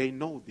morning, they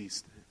know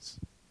these things.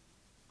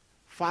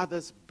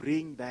 Fathers,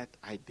 bring that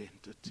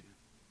identity.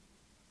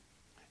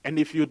 And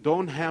if you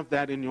don't have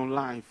that in your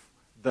life,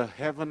 the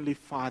Heavenly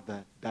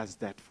Father does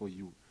that for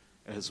you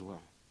as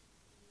well.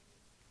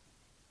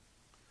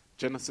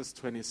 Genesis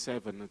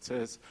 27, it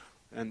says,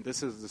 and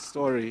this is the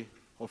story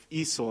of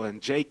Esau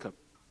and Jacob.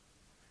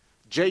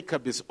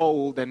 Jacob is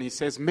old and he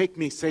says, make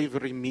me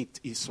savory meat,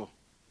 Esau.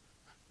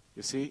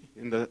 You see,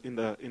 in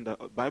the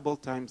Bible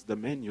times, the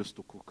men used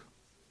to cook.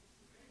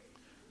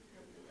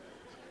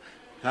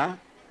 Huh?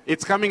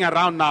 It's coming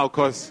around now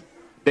because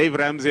Dave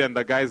Ramsey and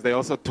the guys, they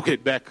also took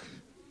it back.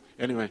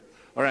 Anyway,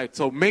 all right,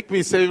 so make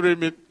me savory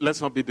meat.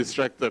 Let's not be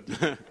distracted.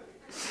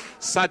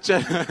 such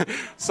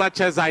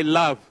as I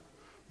love.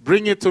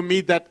 Bring it to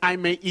me that I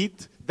may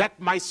eat, that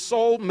my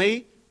soul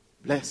may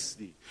bless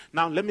thee.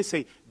 Now, let me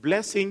say,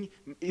 blessing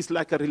is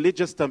like a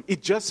religious term.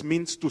 It just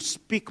means to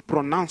speak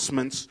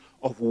pronouncements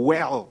of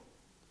well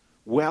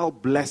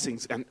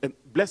blessings. And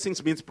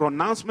blessings means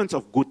pronouncements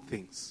of good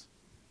things.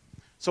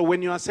 So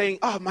when you are saying,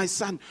 oh, my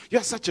son,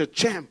 you're such a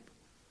champ.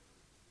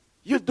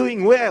 You're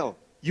doing well.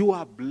 You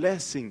are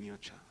blessing your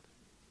child.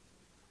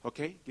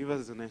 Okay, give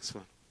us the next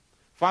one.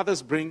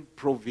 Fathers bring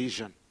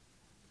provision.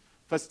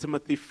 1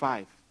 Timothy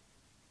 5.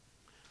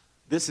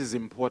 This is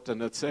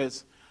important. It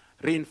says,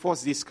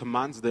 reinforce these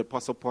commands, the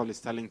Apostle Paul is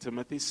telling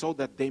Timothy, so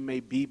that they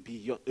may be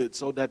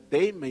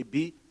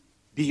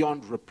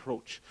beyond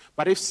reproach.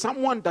 But if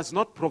someone does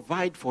not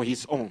provide for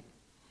his own,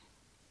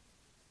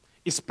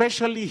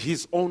 especially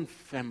his own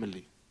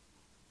family,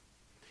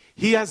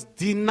 he has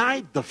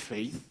denied the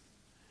faith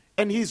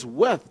and he's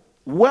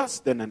worse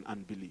than an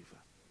unbeliever.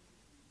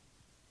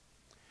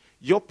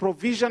 Your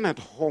provision at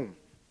home,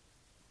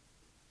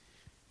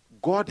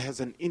 God has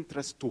an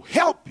interest to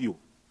help you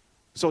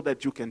so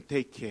that you can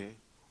take care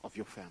of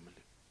your family.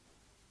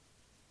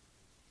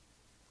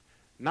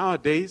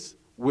 Nowadays,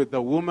 with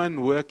the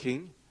woman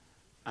working,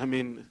 I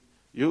mean,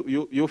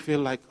 you feel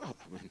like, oh,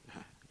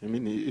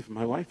 if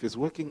my wife is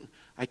working,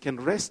 I can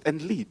rest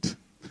and lead.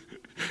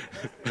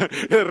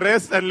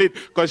 Rest and lead,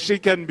 because she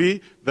can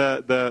be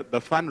the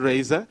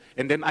fundraiser,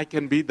 and then I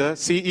can be the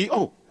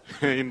CEO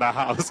in the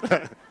house.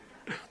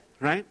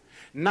 Right?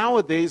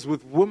 Nowadays,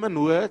 with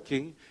women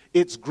working,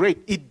 it's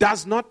great. It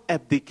does not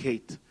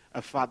abdicate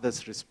a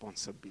father's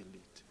responsibility.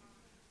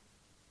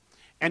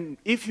 And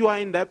if you are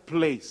in that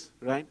place,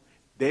 right,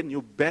 then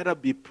you better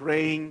be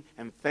praying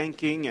and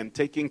thanking and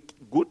taking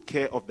good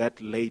care of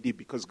that lady,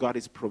 because God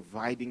is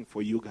providing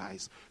for you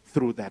guys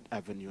through that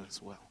avenue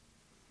as well.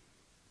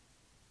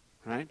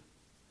 Right?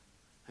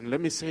 And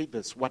let me say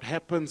this. What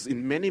happens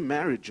in many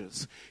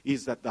marriages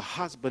is that the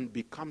husband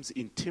becomes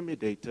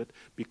intimidated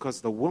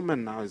because the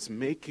woman now is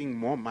making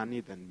more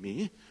money than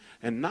me.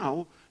 And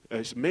now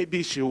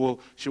maybe she will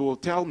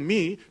tell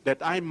me that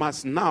I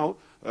must now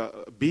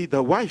be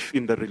the wife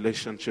in the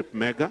relationship,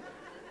 Mega.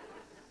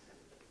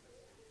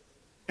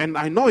 And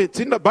I know it's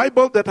in the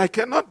Bible that I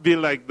cannot be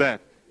like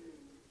that.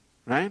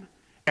 Right?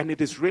 And it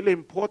is really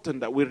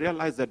important that we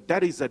realize that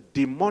that is a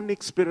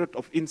demonic spirit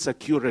of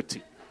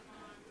insecurity.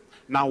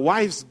 Now,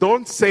 wives,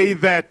 don't say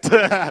that.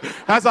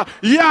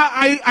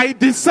 I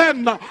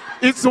discern.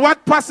 It's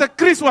what Pastor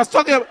Chris was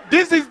talking about.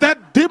 This is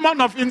that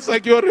demon of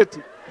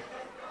insecurity.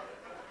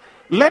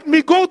 Let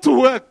me go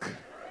to work.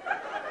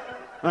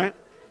 Right?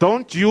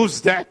 Don't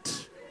use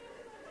that.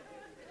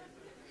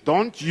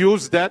 Don't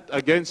use that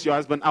against your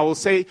husband. I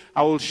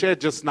will share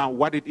just now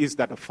what it is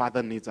that a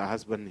father needs, a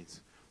husband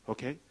needs.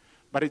 Okay?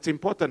 But it's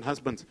important,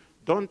 husbands,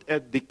 don't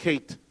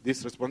abdicate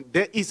this response.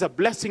 There is a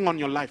blessing on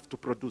your life to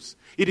produce.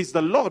 It is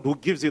the Lord who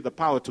gives you the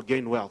power to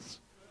gain wealth.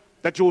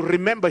 That you will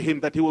remember him,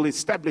 that he will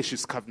establish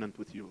his covenant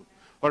with you.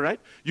 All right?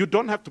 You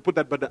don't have to put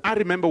that burden. I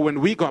remember when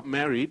we got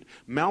married,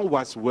 Mel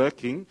was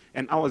working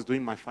and I was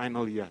doing my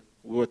final year.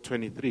 We were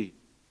 22,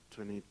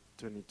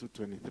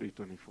 23,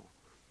 24.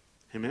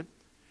 Amen?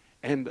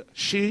 And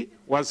she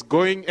was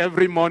going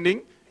every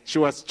morning. She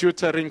was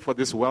tutoring for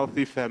this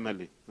wealthy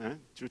family.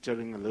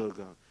 Tutoring a little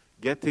girl.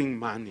 Getting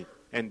money.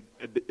 And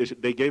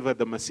they gave her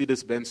the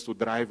Mercedes-Benz to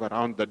drive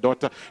around the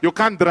daughter. You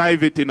can't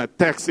drive it in a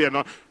taxi,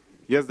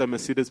 Here's the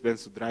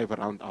Mercedes-Benz to drive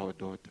around our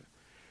daughter.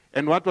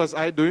 And what was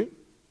I doing?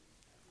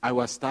 I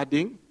was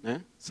studying.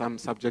 Some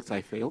subjects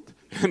I failed.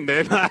 And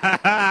then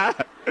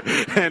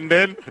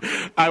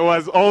I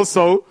was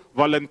also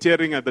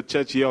volunteering at the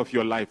church Year of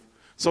Your Life.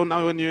 So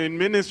now when you're in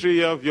ministry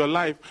Year of Your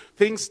Life,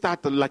 things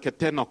start like at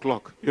 10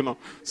 o'clock,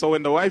 So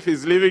when the wife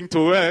is leaving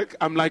to work,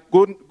 I'm like,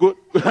 good.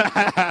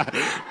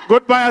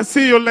 Goodbye, I'll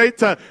see you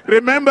later.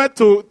 Remember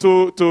to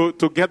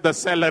get the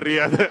salary.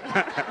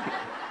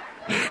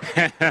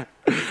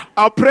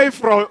 I'll pray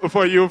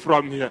for you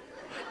from here.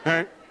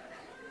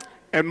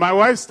 And my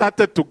wife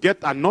started to get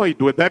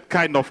annoyed with that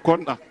kind of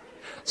conduct.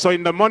 So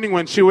in the morning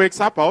when she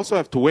wakes up, I also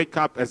have to wake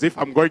up as if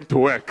I'm going to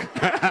work.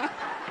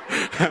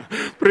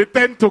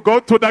 Pretend to go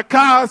to the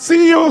car,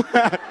 see you.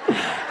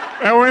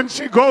 And when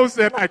she goes,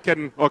 then I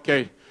can,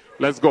 okay,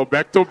 let's go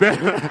back to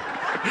bed.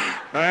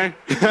 Right?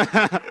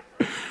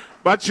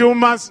 But you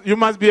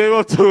must be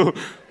able to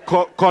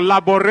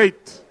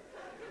collaborate.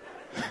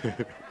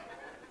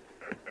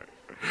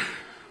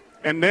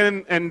 And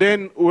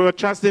then we were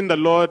trusting the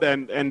Lord,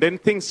 and then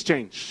things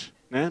changed.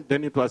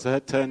 Then it was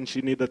her turn.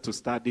 She needed to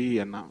study,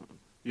 and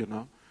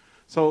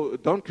So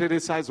don't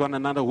criticize one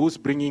another. Who's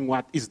bringing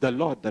what? It's the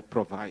Lord that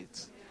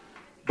provides.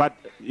 But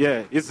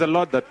it's the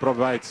Lord that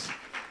provides.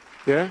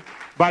 Yeah.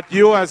 But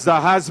you as the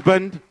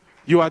husband,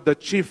 you are the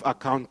chief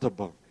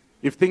accountable.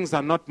 If things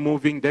are not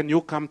moving, then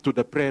you come to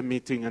the prayer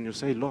meeting and you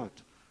say, Lord,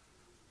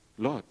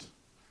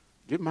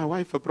 give my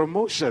wife a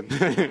promotion.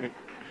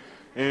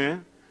 Yeah.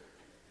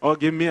 Or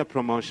give me a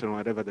promotion,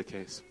 whatever the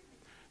case.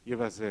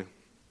 Give us a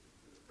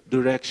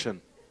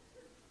direction.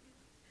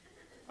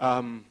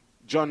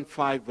 John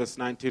 5 verse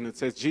 19, it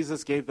says,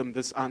 Jesus gave them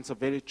this answer,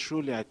 very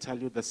truly I tell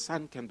you, the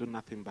Son can do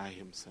nothing by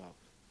himself.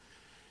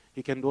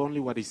 He can do only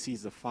what he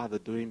sees the Father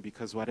doing,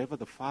 because whatever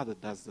the Father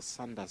does, the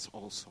Son does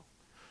also.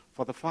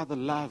 For the Father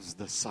loves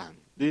the Son.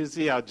 Do you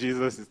see how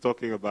Jesus is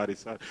talking about his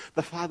Son?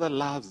 The Father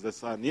loves the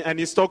Son. And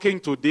he's talking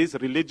to these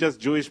religious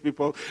Jewish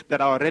people that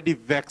are already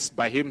vexed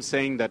by him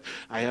saying that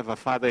I have a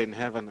Father in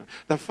heaven.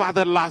 The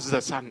Father loves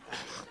the Son.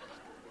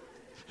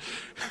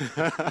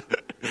 The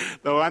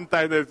one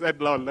time they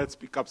said, Lord, let's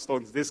pick up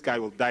stones. This guy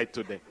will die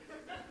today.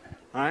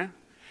 Right?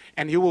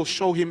 And he will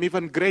show him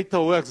even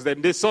greater works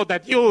than this, so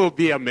that you will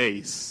be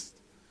amazed.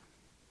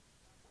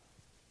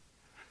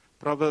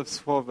 Proverbs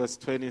 4 verse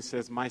 20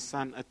 says, my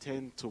son,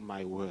 attend to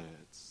my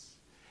words.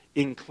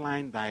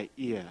 Incline thy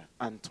ear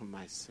unto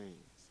my sayings.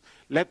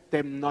 Let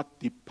them not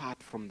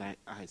depart from thy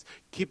eyes.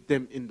 Keep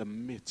them in the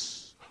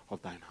midst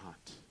of thine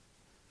heart.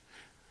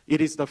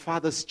 It is the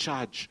Father's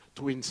charge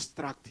to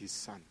instruct his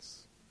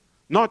sons.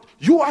 Not,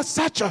 you are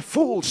such a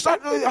fool. Son,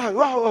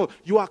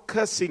 you are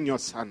cursing your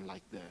son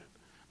like that.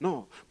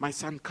 No, my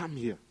son, come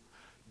here.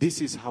 This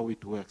is how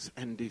it works.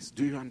 And this,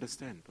 do you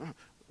understand?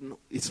 No,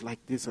 it's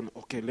like this. And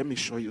okay, let me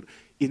show you.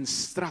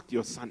 Instruct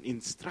your son.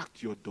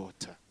 Instruct your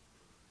daughter.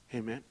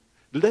 Amen.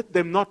 Let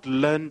them not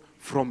learn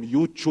from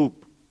YouTube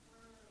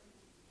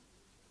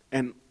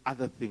and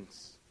other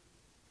things.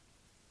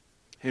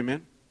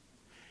 Amen.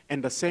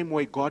 And the same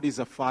way, God is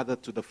a father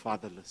to the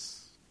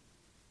fatherless.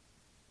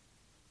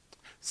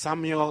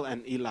 Samuel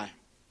and Eli.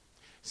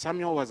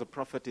 Samuel was a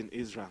prophet in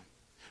Israel.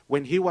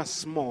 When he was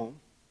small,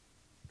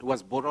 he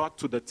was brought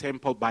to the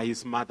temple by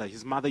his mother.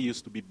 His mother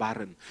used to be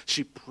barren.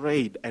 She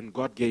prayed and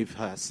God gave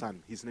her a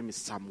son. His name is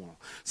Samuel.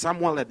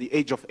 Samuel at the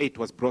age of 8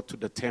 was brought to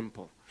the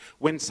temple.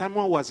 When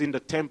Samuel was in the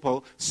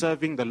temple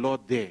serving the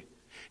Lord there,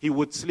 he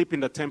would sleep in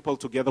the temple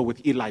together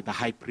with Eli, the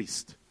high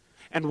priest.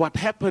 And what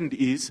happened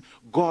is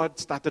God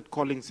started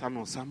calling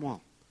Samuel, Samuel.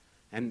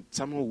 And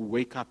Samuel would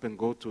wake up and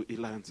go to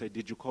Eli and say,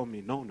 did you call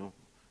me? No,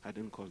 I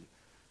didn't call you.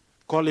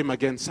 Call him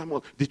again,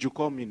 Samuel, did you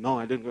call me? No,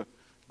 I didn't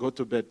go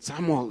to bed.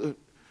 Samuel,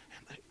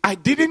 I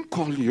didn't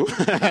call you.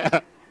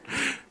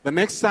 The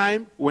next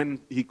time when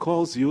he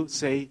calls you,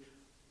 say,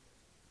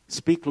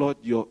 speak, Lord,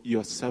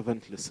 your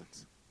servant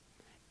listens.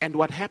 And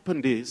what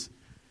happened is,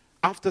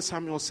 after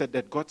Samuel said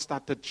that, God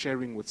started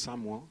sharing with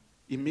Samuel.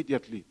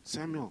 Immediately,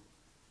 Samuel,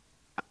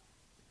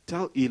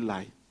 tell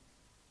Eli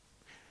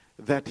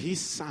that his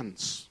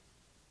sons,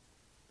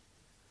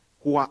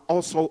 who are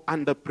also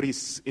under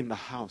priests in the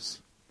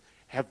house,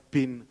 have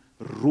been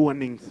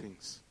ruining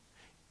things.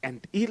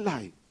 And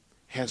Eli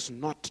has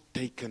not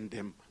taken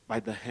them by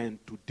the hand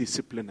to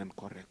discipline and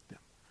correct them.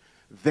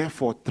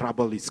 Therefore,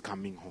 trouble is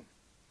coming home.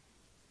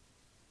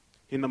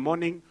 In the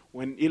morning,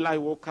 when Eli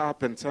woke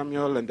up and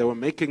Samuel and they were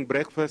making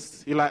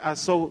breakfast, Eli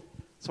asked, so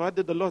what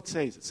did the Lord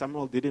say?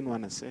 Samuel didn't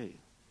want to say.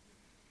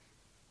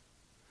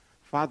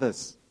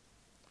 Fathers,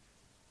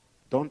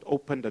 don't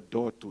open the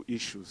door to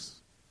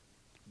issues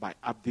by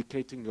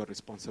abdicating your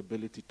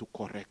responsibility to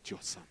correct your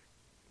son.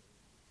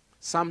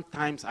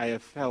 Sometimes I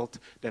have felt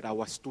that I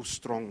was too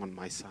strong on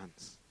my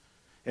sons.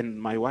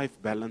 And my wife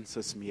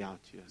balances me out,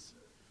 yes.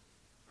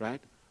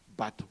 Right?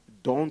 But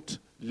don't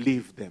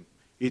leave them.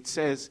 It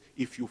says,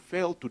 if you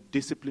fail to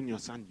discipline your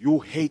son, you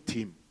hate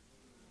him.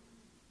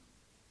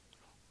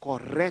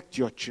 Correct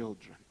your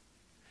children.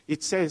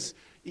 It says,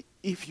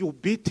 if you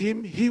beat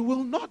him, he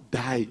will not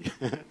die.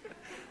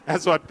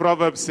 That's what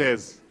Proverbs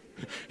says.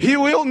 He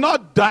will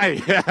not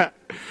die.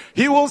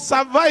 He will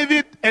survive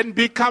it and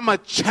become a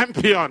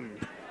champion.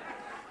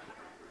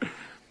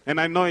 And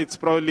I know it's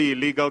probably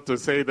illegal to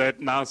say that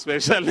now,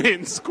 especially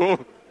in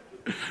school.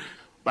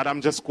 But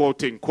I'm just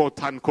quoting,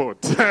 quote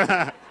unquote.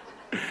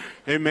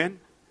 Amen.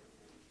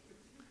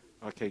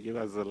 Okay, give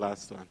us the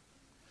last one.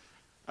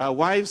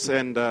 Wives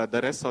and the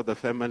rest of the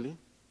family,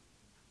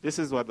 this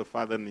is what the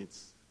father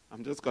needs.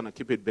 I'm just going to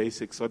keep it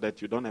basic so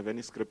that you don't have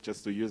any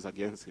scriptures to use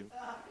against him.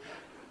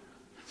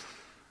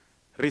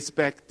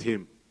 Respect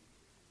him.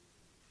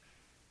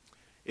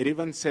 It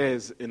even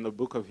says in the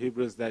book of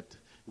Hebrews that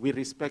we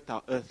respect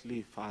our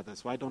earthly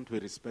fathers. Why don't we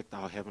respect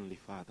our heavenly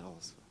Father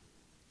also?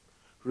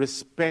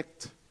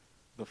 Respect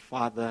the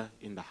father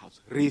in the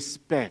house.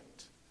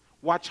 Respect.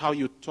 Watch how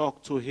you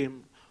talk to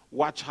him.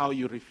 Watch how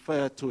you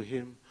refer to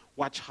him.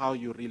 Watch how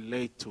you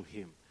relate to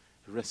him.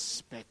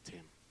 Respect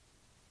him.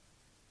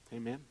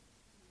 Amen.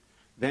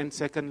 Then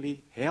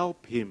secondly,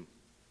 help him.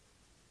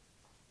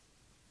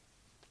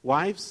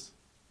 Wives,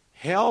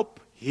 help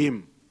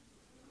him.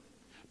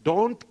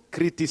 Don't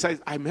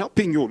criticize. I'm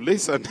helping you.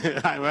 Listen,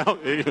 I'm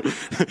helping you.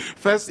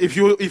 First, if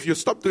you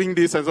stop doing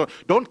this and so,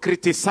 don't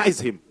criticize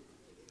him.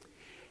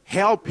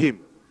 Help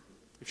him.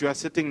 If you are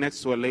sitting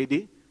next to a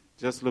lady,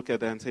 just look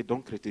at her and say,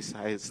 don't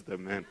criticize the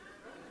man.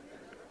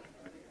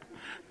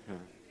 Yeah.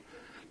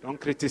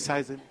 Don't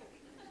criticize him.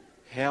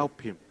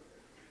 Help him.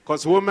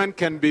 Because women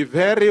can be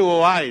very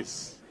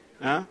wise.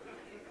 Huh?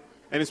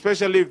 And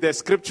especially if there's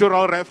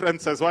scriptural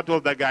references, what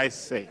will the guys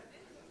say?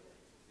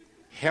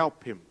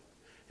 Help him.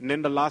 And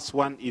then the last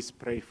one is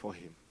pray for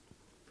him.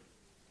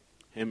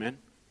 Amen.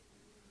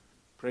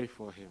 Pray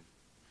for him.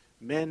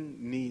 Men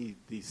need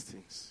these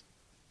things.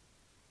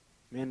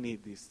 Men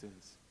need these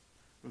things.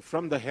 And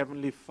from the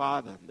Heavenly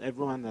Father,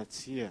 everyone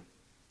that's here,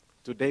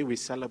 today we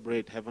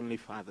celebrate Heavenly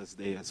Father's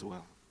Day as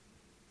well.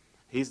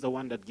 He's the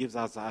one that gives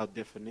us our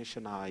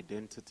definition, our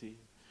identity.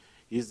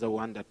 He's the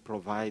one that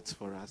provides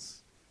for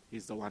us.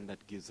 He's the one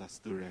that gives us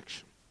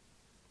direction.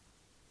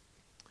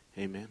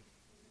 Amen.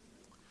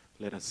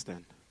 Let us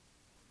stand.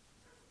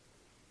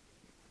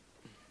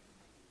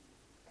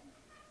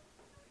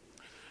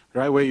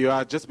 Right where you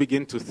are, just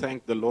begin to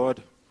thank the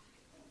Lord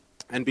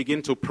and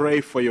begin to pray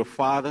for your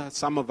father.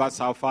 Some of us,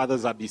 our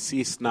fathers are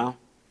deceased now.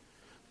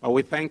 But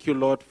we thank you,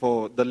 Lord,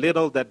 for the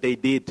little that they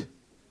did,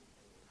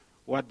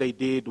 what they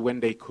did when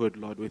they could,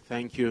 Lord. We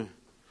thank you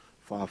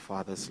for our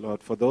fathers,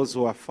 Lord. For those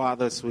who are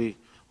fathers, we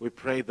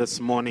pray this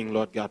morning,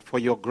 Lord God, for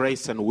your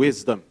grace and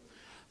wisdom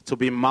to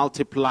be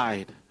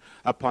multiplied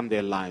upon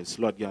their lives,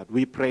 Lord God.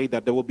 We pray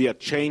that there will be a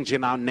change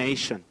in our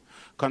nation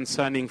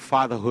concerning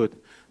fatherhood,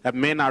 that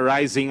men are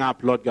rising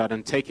up, Lord God,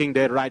 and taking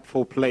their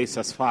rightful place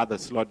as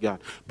fathers, Lord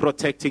God,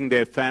 protecting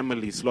their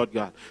families, Lord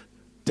God,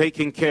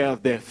 taking care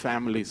of their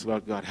families,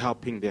 Lord God,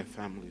 helping their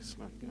families,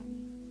 Lord God.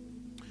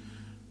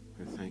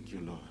 We thank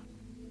you, Lord.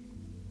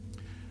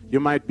 You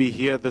might be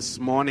here this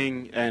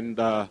morning and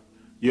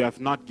you have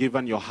not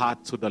given your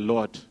heart to the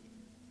Lord.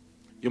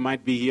 You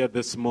might be here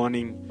this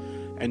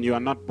morning and you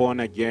are not born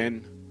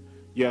again.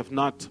 You have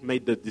not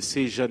made the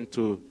decision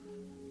to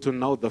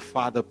know the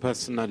Father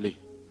personally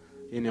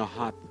in your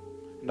heart.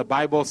 And the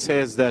Bible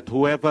says that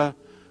whoever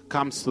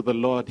comes to the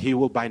Lord, he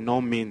will by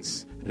no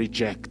means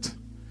reject.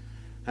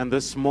 And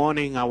this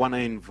morning, I want to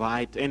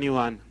invite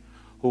anyone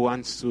who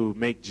wants to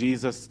make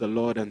Jesus the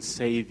Lord and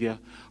Savior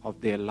of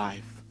their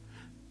life.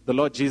 The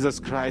Lord Jesus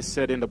Christ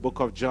said in the book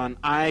of John,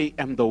 I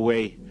am the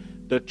way,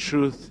 the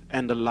truth,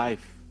 and the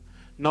life.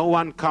 No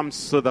one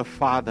comes to the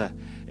Father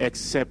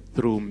except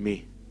through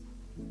me.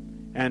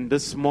 And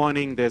this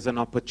morning, there's an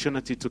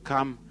opportunity to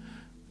come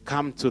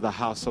to the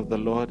house of the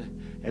Lord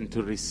and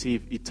to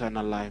receive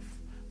eternal life,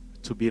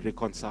 to be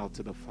reconciled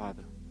to the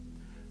Father.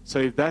 So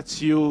if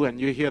that's you and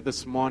you're here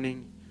this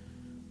morning,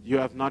 you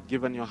have not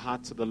given your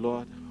heart to the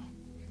Lord,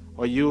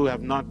 or you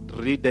have not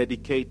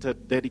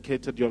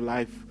dedicated your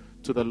life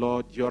to the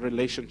Lord, your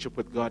relationship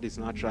with God is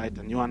not right,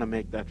 and you want to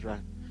make that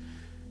right,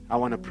 I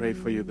want to pray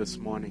for you this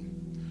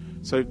morning.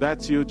 So if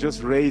that's you,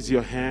 just raise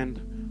your hand.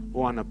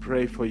 We want to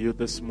pray for you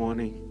this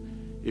morning.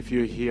 If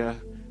you're here,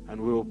 and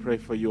we will pray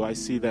for you. I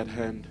see that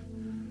hand.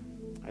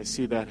 I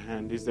see that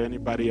hand. Is there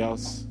anybody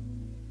else?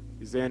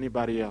 Is there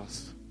anybody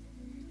else?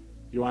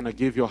 You want to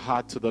give your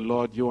heart to the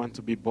Lord. You want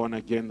to be born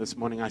again this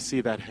morning. I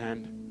see that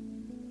hand.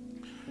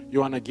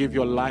 You want to give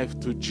your life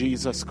to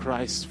Jesus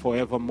Christ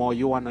forevermore.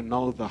 You want to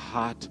know the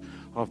heart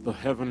of the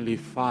Heavenly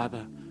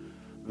Father.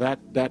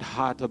 That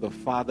heart of the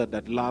Father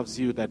that loves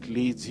you, that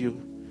leads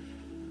you.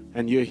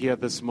 And you're here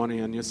this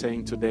morning and you're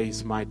saying, today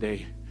is my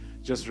day.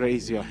 Just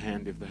raise your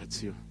hand if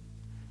that's you.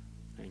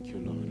 Thank you,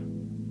 Lord.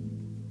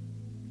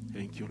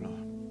 Thank you,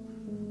 Lord.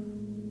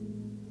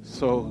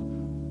 So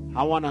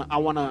I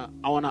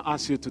wanna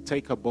ask you to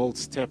take a bold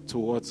step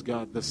towards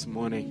God this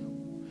morning.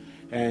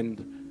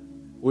 And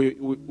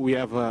we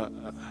have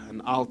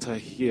an altar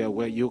here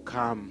where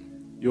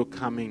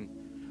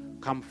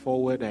come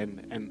forward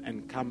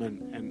and come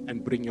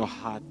and bring your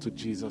heart to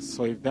Jesus.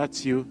 So if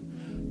that's you,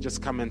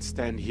 just come and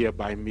stand here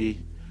by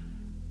me.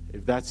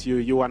 If that's you,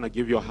 you want to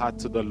give your heart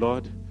to the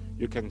Lord,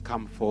 you can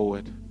come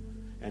forward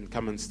and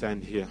come and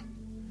stand here.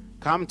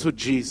 Come to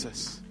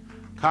Jesus.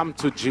 Come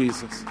to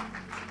Jesus.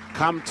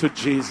 Come to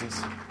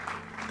Jesus.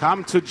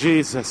 Come to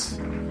Jesus.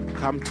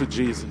 Come to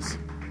Jesus.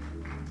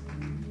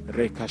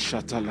 Reka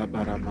shata la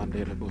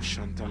baramandere bo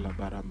shanta la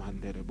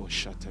baramandere bo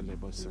shata le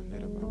bo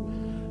sandere ba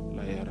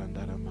la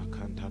yarandara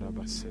makantara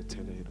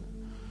basetele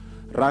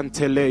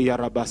rantele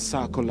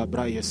yarabasako la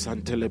braye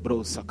santele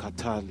bro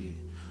sakatali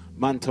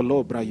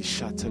mantolo braye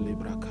shata le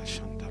braka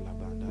shanta la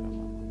bandara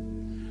mama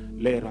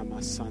lera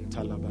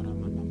masanta la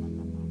barama mama.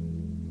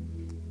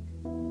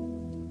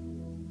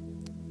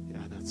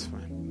 Yeah, that's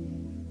fine.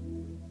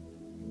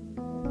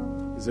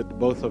 Is it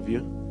both of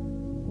you?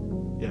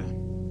 Yeah.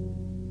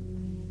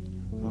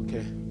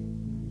 Okay,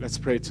 let's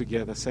pray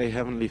together. Say,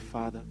 Heavenly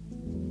Father,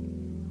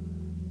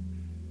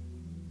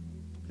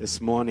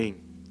 this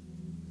morning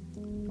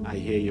I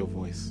hear your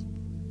voice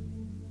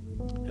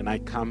and I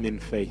come in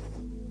faith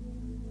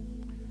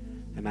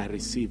and I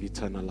receive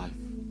eternal life.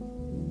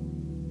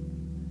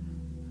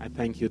 I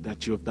thank you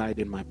that you have died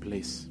in my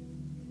place.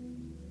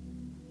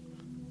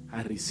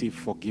 I receive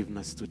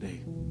forgiveness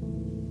today.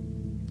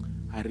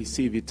 I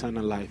receive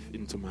eternal life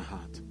into my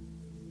heart.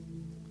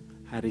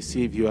 I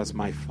receive you as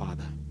my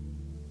Father.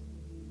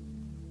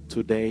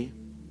 Today,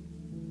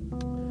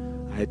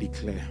 I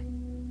declare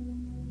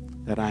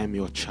that I am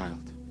your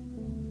child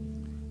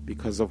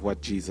because of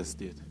what Jesus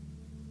did.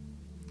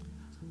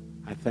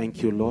 I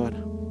thank you, Lord,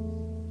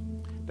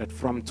 that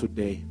from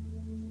today,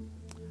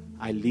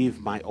 I leave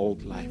my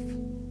old life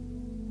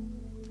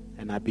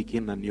and I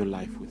begin a new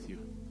life with you.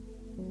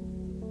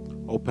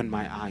 Open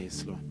my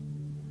eyes, Lord,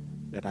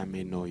 that I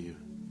may know you.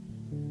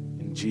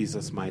 In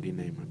Jesus' mighty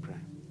name I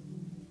pray.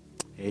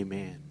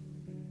 Amen.